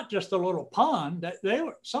not just a little pond.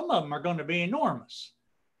 Some of them are going to be enormous,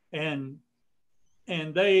 and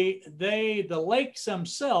the lakes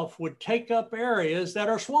themselves would take up areas that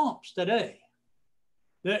are swamps today.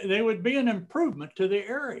 They would be an improvement to the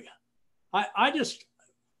area. I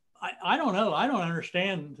don't know. I don't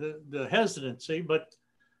understand the hesitancy, but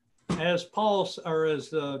as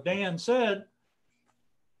Dan said,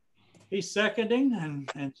 he's seconding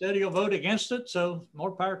and said he'll vote against it. So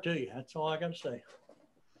more power to you. That's all I got to say.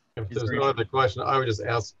 If there's no other question, I would just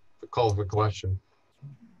call for a question.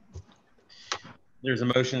 There's a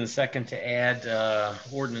motion and a second to add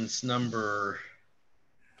ordinance number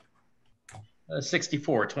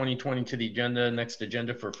 64, 2020 to the agenda, next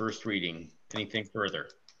agenda for first reading. Anything further?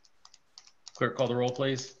 Clerk, call the roll,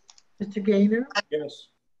 please. Mr. Gaynor? Yes.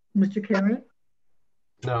 Mr. Carrot?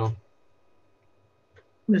 No.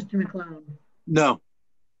 Mr. McLeod? No.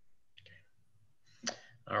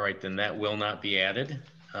 All right, then that will not be added.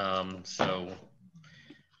 That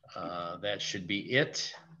should be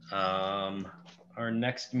it. Our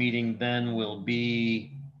next meeting then will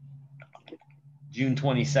be June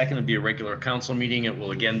 22nd. It'll be a regular council meeting. It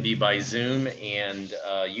will again be by Zoom and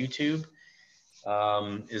YouTube.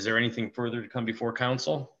 Is there anything further to come before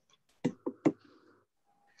council?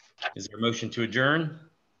 Is there a motion to adjourn?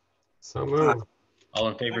 So moved. All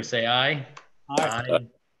in favor say aye. Aye. All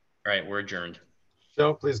right, we're adjourned.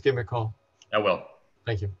 Joe, please give me a call. I will.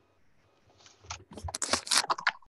 Thank you.